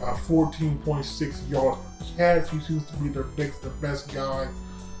 14.6 yards per catch. He seems to be the best guy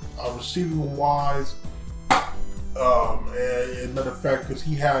receiving wise. And matter of fact, because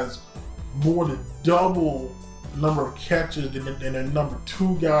he has more than double the number of catches than the number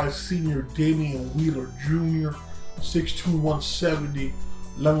 2 guy, senior Damian Wheeler Jr., 6'2", 170,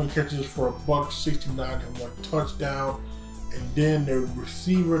 11 catches for $169 and 1 touchdown. And then the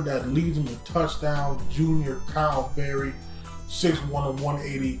receiver that leads him in touchdowns, junior Kyle Berry, 6'1", and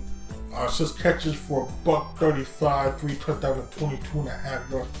 180, 6 catches for $135, 3 touchdowns and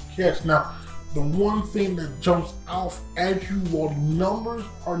 22.5 yards per catch. Now, the one thing that jumps out at you, while the numbers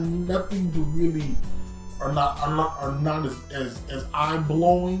are nothing to really, are not as eye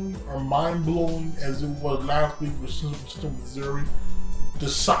blowing or mind blowing as it was last week with Central Missouri. The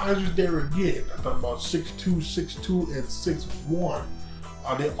size is there again. I'm talking about 6'2", 6'2", and 6'1".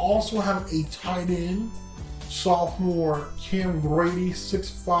 They also have a tight end, sophomore Cam Grady,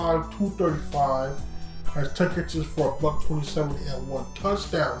 6'5", 235. Has 10 catches for $127 and 1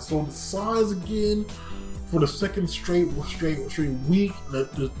 touchdown. So the size again for the second straight week.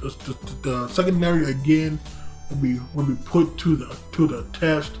 The secondary again will be put to the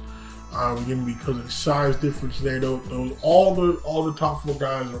test again because of the size difference there. Those all the top 4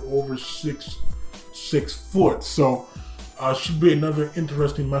 guys are over 6 foot. So should be another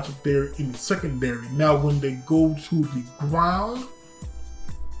interesting matchup there in the secondary. Now when they go to the ground.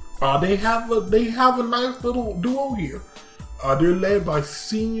 They have a nice little duo here. They're led by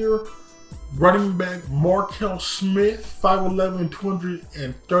senior running back Markel Smith, 5'11",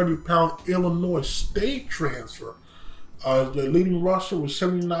 230-pound Illinois State transfer. The leading rusher with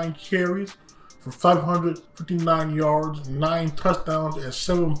 79 carries for 559 yards, 9 touchdowns, and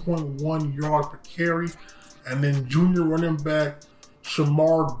 7.1 yards per carry. And then junior running back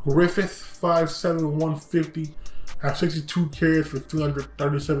Shamar Griffith, 5'7", 150. Have 62 carries for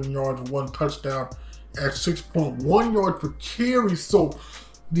 337 yards, 1 touchdown at 6.1 yards per carry. So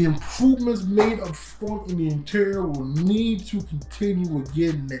the improvements made up front in the interior will need to continue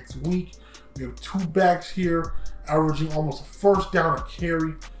again next week. We have 2 backs here averaging almost a first down a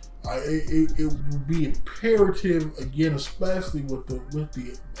carry. It will be imperative again, especially with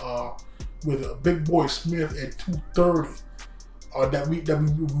Big Boy Smith at 230. That we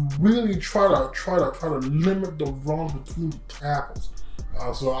really try to limit the runs between the tackles.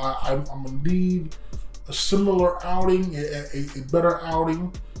 So I'm gonna need a similar outing, a better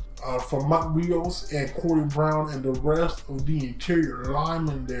outing from Mike Rios and Corey Brown and the rest of the interior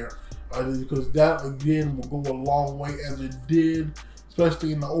linemen there, because that again will go a long way as it did,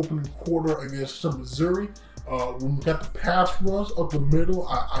 especially in the opening quarter against Missouri. When we got the pass rush up the middle,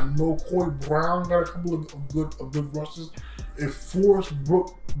 I know Corey Brown got a couple of good rushes. It forced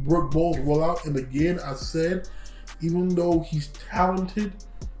Brooke Bowles well out, and again I said, even though he's talented,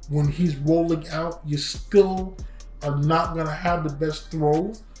 when he's rolling out, you still are not gonna have the best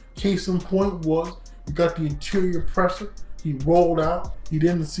throws. Case in point was you got the interior pressure. He rolled out. He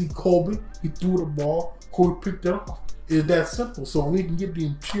didn't see Colby. He threw the ball. Colby picked it off. It's that simple. So we can get the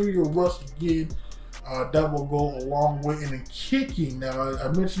interior rush again. That will go a long way. And then kicking. Now I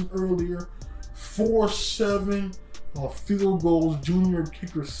mentioned earlier, 4-7. On field goals, junior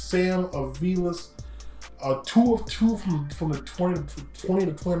kicker Sam Aviles, 2 of 2 from the 20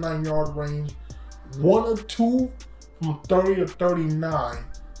 to 29 yard range, 1 of 2 from 30 to 39,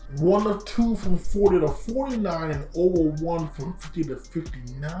 1 of 2 from 40 to 49, and 0 of 1 from 50 to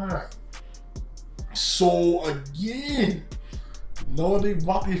 59. So again, they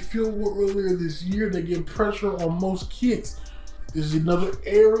bought their field goal earlier this year. They get pressure on most kicks. This is another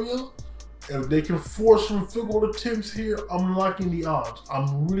area. If they can force some field goal attempts here, I'm liking the odds.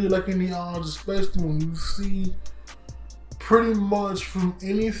 I'm really liking the odds, especially when you see pretty much from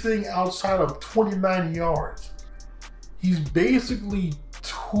anything outside of 29 yards. He's basically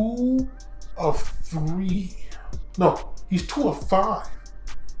 2 of 3. No, he's 2 of 5.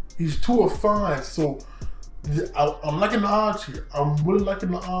 He's 2 of 5. So I'm liking the odds here. I'm really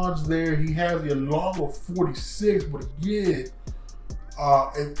liking the odds there. He has a log of 46, but again,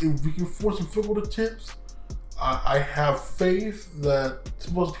 if we can force some field goal attempts, I have faith that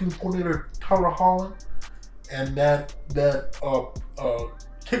special teams coordinator Tyler Holland and that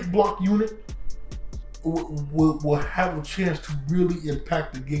kick block unit will have a chance to really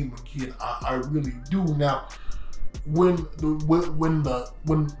impact the game again. I really do. Now, when the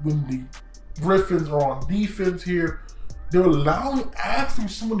Griffins are on defense here, they're allowing actually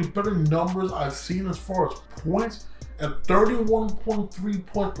some of the better numbers I've seen as far as points. At 31.3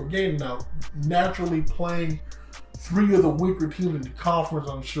 points per game. Now, naturally playing 3 of the weaker teams in the conference,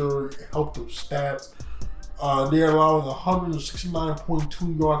 I'm sure it helped those stats. They're allowing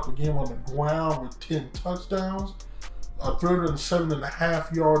 169.2 yards per game on the ground with 10 touchdowns,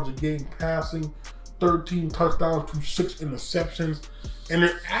 307.5 yards a game passing, 13 touchdowns to 6 interceptions, and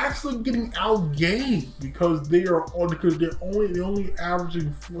they're actually getting outgained because they're only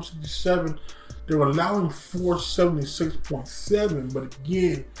averaging 467. They're allowing 476.7, but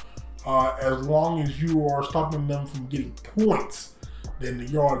again, as long as you are stopping them from getting points, then the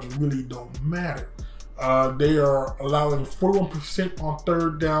yards really don't matter. They are allowing 41% on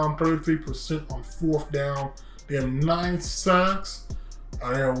third down, 33% on fourth down. They have 9 sacks.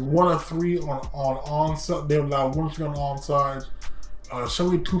 They are 1 of 3 on onside. They allow 1 of 3 on onside.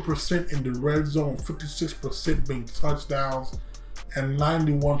 72% in the red zone, 56% being touchdowns, and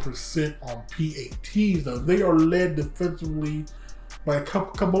 91% on PATs. Now, they are led defensively by a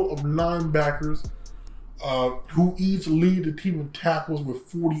couple of linebackers who each lead the team in tackles with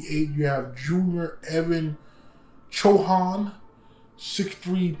 48. You have Junior Evan Chohan,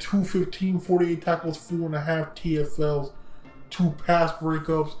 6'3", 215, 48 tackles, 4.5 TFLs, 2 pass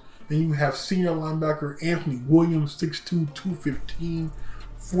breakups. Then you have senior linebacker Anthony Williams, 6'2", 215,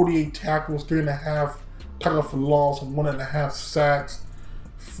 48 tackles, 3.5 tackles for loss, and 1.5 sacks,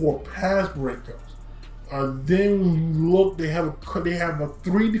 4 pass breakups. Then when you look, they have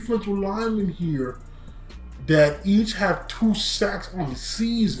 3 defensive linemen here that each have 2 sacks on the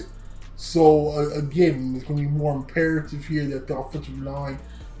season. So again, it's going to be more imperative here that the offensive line.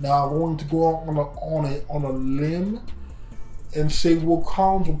 Now I'm going to go on a limb and say Will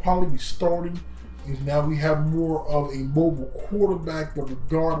Collins will probably be starting. And now we have more of a mobile quarterback, but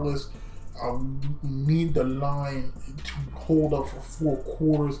regardless, we need the line to hold up for 4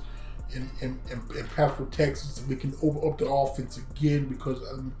 quarters and pass protection so we can open up the offense again, because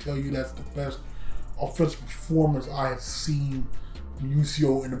let me tell you, that's the best offensive performance I have seen from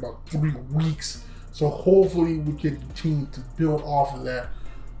UCO in about 3 weeks. So hopefully we can continue to build off of that.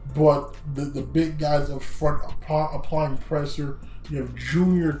 But the big guys up front applying pressure. You have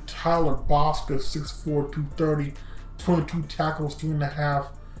Junior Tyler Bosca, 6'4", 230, 22 tackles, 3.5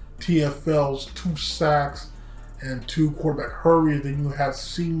 TFLs, 2 sacks, and 2 quarterback hurries. Then you have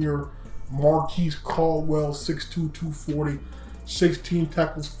senior Marquise Caldwell, 6'2", 240, 16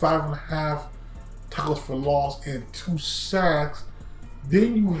 tackles, 5.5 tackles for loss, and 2 sacks.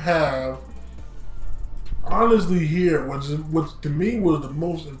 Then you have, honestly here, what to me was the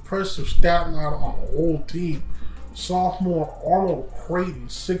most impressive stat line on the whole team. Sophomore Arnold Creighton,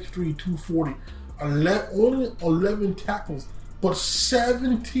 6'3", 240, only 11 tackles, but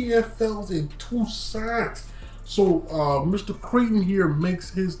 7 TFLs and 2 sacks. So Mr. Creighton here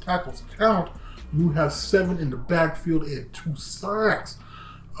makes his tackles count. You have 7 in the backfield and 2 sacks.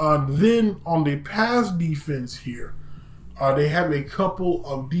 Then on the pass defense here, they have a couple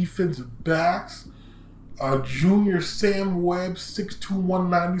of defensive backs. Junior Sam Webb, 6'2",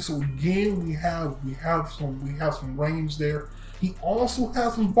 190. So again, we have some range there. He also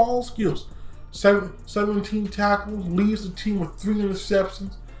has some ball skills. 17 tackles, leads the team with 3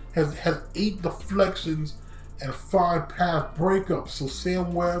 interceptions, has 8 deflections, and 5 pass breakups. So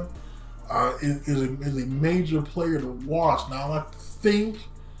Sam Webb is a major player to watch. Now I like to think,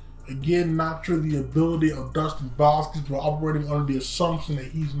 again, not sure the ability of Dustin Boskis, but operating under the assumption that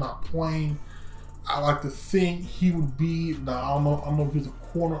he's not playing. I like to think he would be, now I don't know if he's a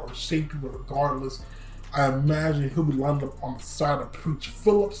corner or safety, but regardless, I imagine he'll be lined up on the side of Preach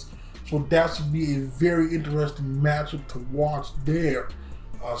Phillips. So that should be a very interesting matchup to watch there.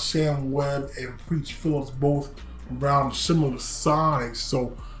 Sam Webb and Preach Phillips both around similar size.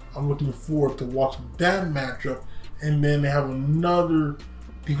 So I'm looking forward to watching that matchup. And then they have another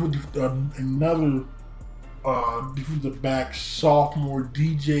defensive back, sophomore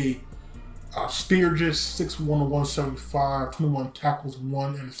DJ Sturgis, 6'1", 175, 21 tackles,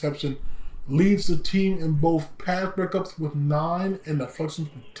 1 interception. Leads the team in both pass breakups with 9 and deflections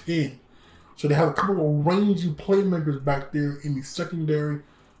with 10. So they have a couple of rangy playmakers back there in the secondary.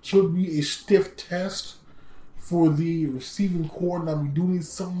 Should be a stiff test for the receiving core. Now we do need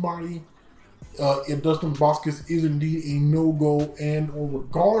somebody if Dustin Boskis is indeed a no-go, and or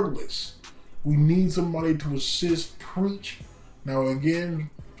regardless, we need somebody to assist Preach. Now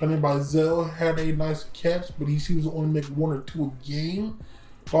again, Sonny Bizel had a nice catch, but he seems to only make 1 or 2 a game.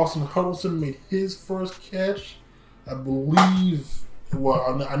 Boston Huddleston made his first catch, I believe.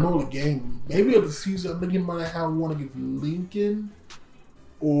 Well, I know the game. Maybe of the season, I think he might have one against Lincoln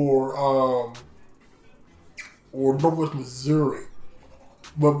or Northwest Missouri.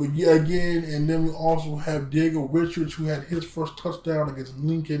 But yeah, again, and then we also have Diego Richards, who had his first touchdown against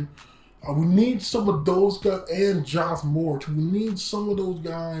Lincoln. We need some of those guys, and Josh Moore too. We need some of those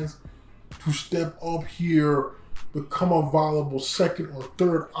guys to step up here, become a viable second or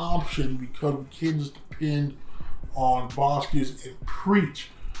third option, because we can't just depend on Vasquez and Preach.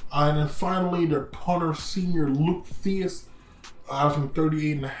 And then finally, their punter, senior Luke Theus, averaging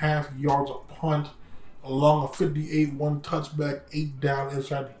 38.5 yards a punt, along a 58, 1 touchback, 8 down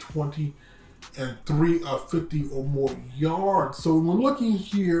inside the 20, and 3 50 or more yards. So we're looking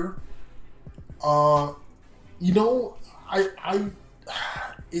here, they're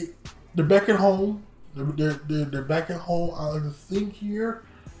back at home. They're back at home. I like to think here,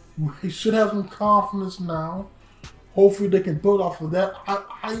 they should have some confidence now. Hopefully they can build off of that.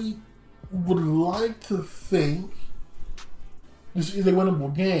 I would like to think this is a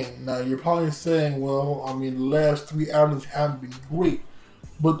winnable game. Now, you're probably saying, well, I mean, the last 3 outings haven't been great.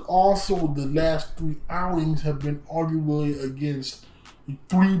 But also, the last 3 outings have been arguably against the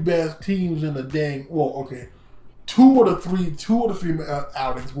 3 best teams in the dang... Well, okay. Two of the three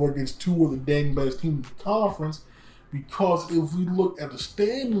outings were against 2 of the dang best teams in the conference. Because if we look at the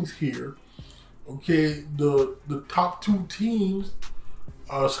standings here, okay, the top 2 teams,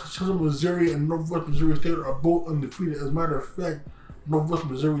 Southern Missouri and Northwest Missouri State, are both undefeated. As a matter of fact, Northwest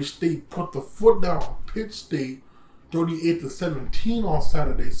Missouri State put the foot down on Pitt State 38-17 on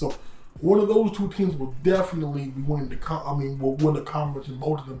Saturday. So one of those 2 teams will definitely be winning will win the conference, and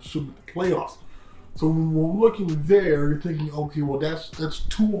both of them should be the playoffs. So when we're looking there, you're thinking, okay, well that's 2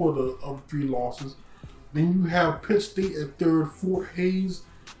 of the 3 losses. Then you have Pitt State at 3rd. Fort Hays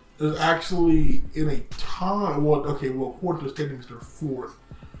is actually in a tie. According to the standings, they're 4th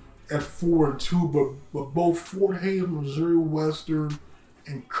at 4-2. But both Fort Hays, Missouri Western,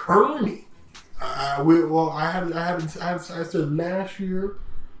 and Kearney. I said last year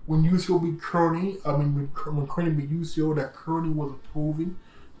when UCO beat Kearney, when Kearney beat UCO, that Kearney was improving.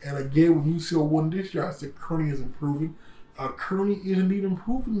 And again, when UCO won this year, I said Kearney is improving. Kearney is indeed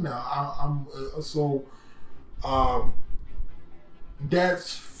improving now.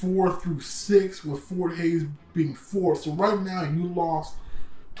 That's 4 through 6, with Fort Hays being 4. So right now, you lost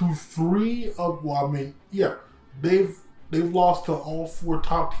to 3 of. They've lost to all 4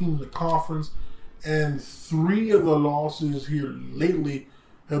 top teams in the conference, and 3 of the losses here lately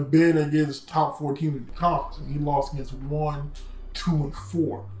have been against top 4 teams in the conference. And he lost against 1, 2, and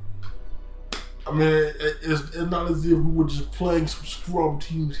 4. I mean, it's not as if we were just playing some scrub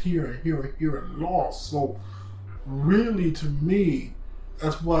teams here and lost. So, really, to me,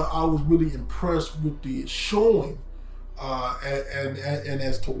 that's why I was really impressed with the showing, and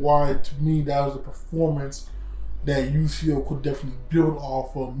as to why, to me, that was a performance that UCO could definitely build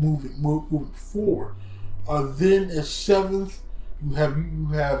off of moving forward. Then at 7th, you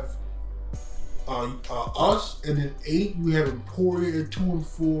have us, and then 8 you have Emporia at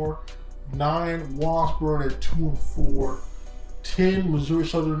 2-4, 9 Washburn at 2-4, 10 Missouri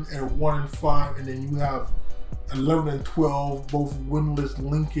Southern at 1-5, and then you have 11 and 12, both winless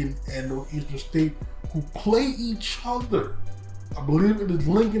Lincoln and Northeastern State, who play each other. I believe it is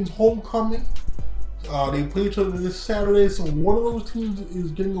Lincoln's homecoming. They play each other this Saturday, so one of those teams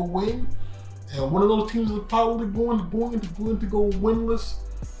is getting a win, and one of those teams is probably going to go winless.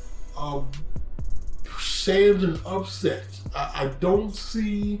 Saves and upsets. I don't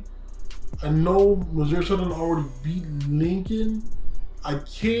see. I know Missouri Southern already beat Lincoln. I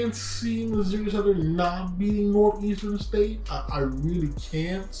can't see Missouri Southern not beating Northeastern State. I really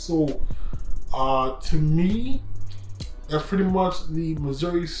can't. So, to me, that's pretty much the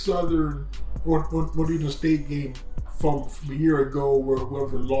Missouri Southern Northeastern State game from a year ago, where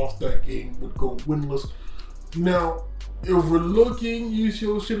whoever lost that game would go winless. Now, if we're looking,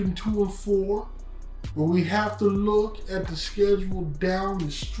 UCO sitting 2-4, but we have to look at the schedule down the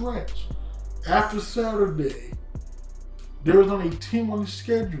stretch. After Saturday, there is not a team on the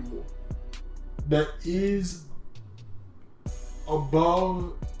schedule that is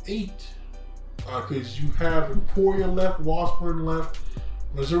above 8. Because you have Emporia left, Washburn left,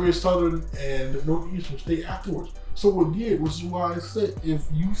 Missouri Southern, and Northeastern State afterwards. So again, which is why I said, if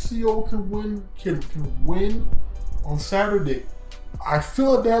UCO can win on Saturday, I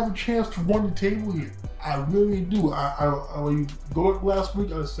feel like they have a chance to run the table here. I really do. When you go last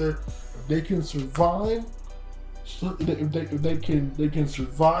week, I said if they can survive, if they can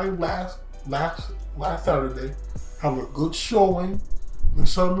survive last Saturday, have a good showing with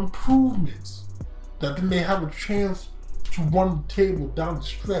some improvements, that then they have a chance to run the table down the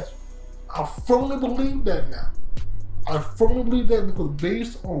stretch. I firmly believe that now. I firmly believe that because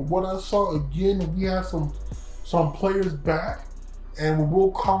based on what I saw, again, we had some players back, and with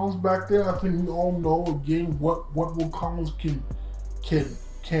Will Collins back there, I think we all know again what Will Collins can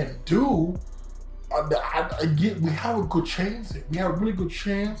do. Again, we have a good chance. We have a really good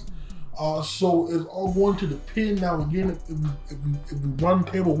chance So it's all going to depend. Now again, if we run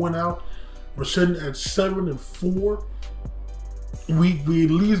table win out, we're sitting at 7-4. We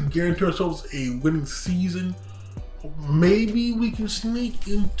at least guarantee ourselves a winning season. Maybe we can sneak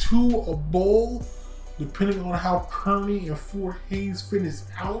into a bowl, depending on how Kearney and Fort Hays finish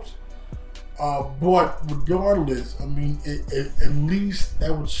out. But regardless, I mean, at least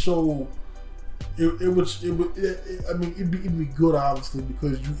that would show. It'd be good, obviously,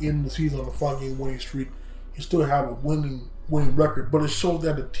 because you end the season on a 5-game winning streak. You still have a winning record, but it shows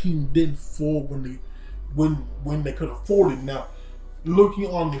that the team didn't fall when they could afford it. Now, looking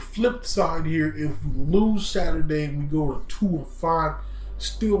on the flip side here, if we lose Saturday and we go to 2-5,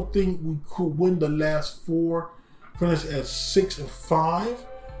 still think we could win the last 4, finish at 6-5.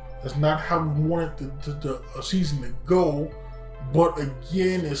 That's not how we wanted the season to go. But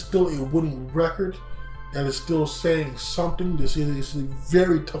again, it's still a winning record that is still saying something. This is a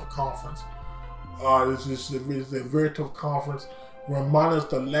very tough conference. This is a very tough conference. Minus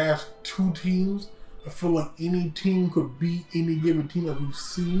the last 2 teams, I feel like any team could beat any given team that we've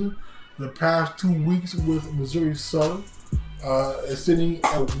seen the past 2 weeks with Missouri Southern. Sitting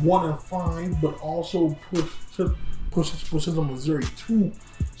at 1-5, but also pushes on Missouri too.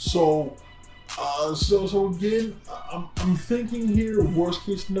 So again, I'm thinking here, worst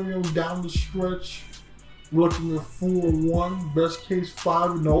case scenario down the stretch, looking at 4-1, best case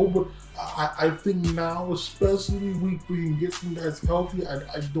 5-0. But I think now, especially we can get some guys healthy.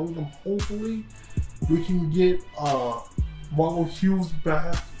 I don't know. Hopefully, we can get Ronald Hughes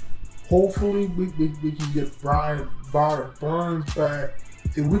back. Hopefully, we can get Brian Burns back.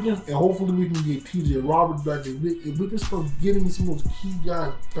 And hopefully we can get TJ Roberts back. If we can start getting some of those key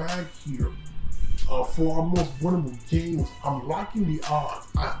guys back here for our most winnable games, I'm liking the odds.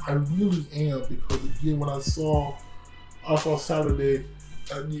 I really am, because again, when I saw Saturday,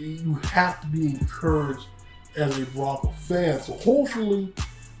 you have to be encouraged as a Bronco fan. So hopefully,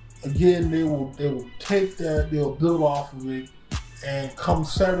 again, they will take that, they'll build off of it, and come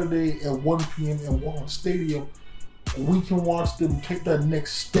Saturday at 1 p.m. at Walton Stadium, we can watch them take that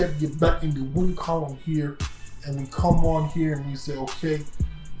next step, get back in the win column here, and we come on here and we say, okay,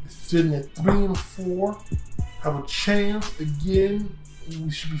 sitting at 3-4, have a chance again. We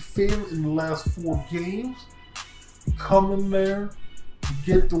should be favored in the last 4 games. Come in there,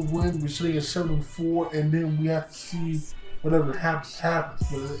 get the win. We're sitting at 7-4, and then we have to see whatever happens.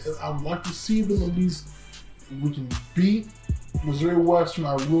 But I would like to see them at least. We can beat Missouri Western.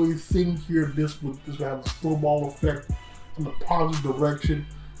 I really think here this will have a snowball effect in the positive direction,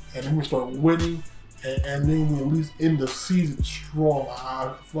 and then we start winning, and then we at least end the season strong.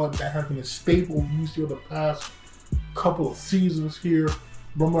 I feel like that has been a staple you see over the past couple of seasons here.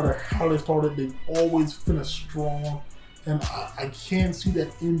 No matter how they started, they've always finished strong, and I can't see that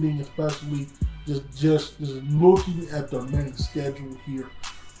ending, especially just looking at the main schedule here.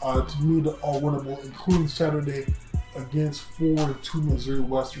 To me, they're all winnable, including Saturday against 4-2 Missouri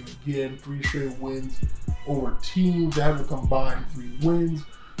Western. Again, 3 straight wins over teams that have a combined 3 wins.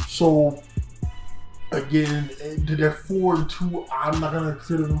 So again, they're 4-2. I'm not gonna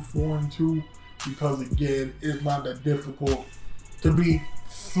consider them 4-2 because again, it's not that difficult to beat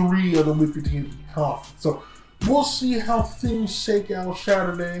 3 of the weaker teams in the conference. So we'll see how things shake out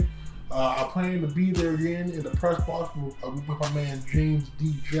Saturday. I plan to be there again in the press box with my man James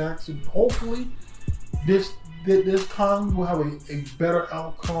D. Jackson. Hopefully, this time we'll have a better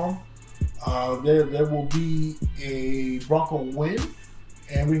outcome. There will be a Bronco win,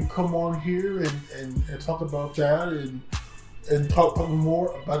 and we can come on here and talk about that and talk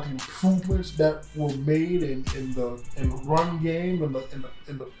more about the improvements that were made in the run game and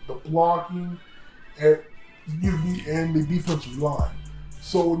the blocking and the defensive line.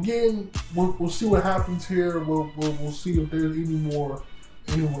 So again, we'll see what happens here. We'll see if there's any more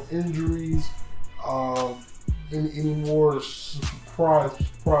injuries, any more surprise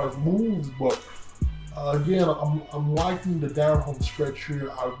moves. But again, I'm liking the down home stretch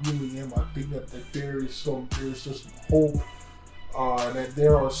here. I really am. I think that there's just some hope, and that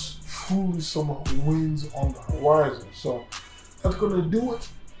there are truly some wins on the horizon. So that's gonna do it.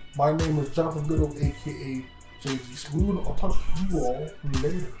 My name is Jonathan Goudeau, aka JG Smooth. I'll talk to you all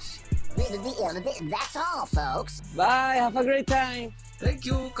later. That's all, folks. Bye. Have a great time. Thank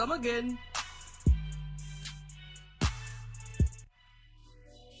you. Come again.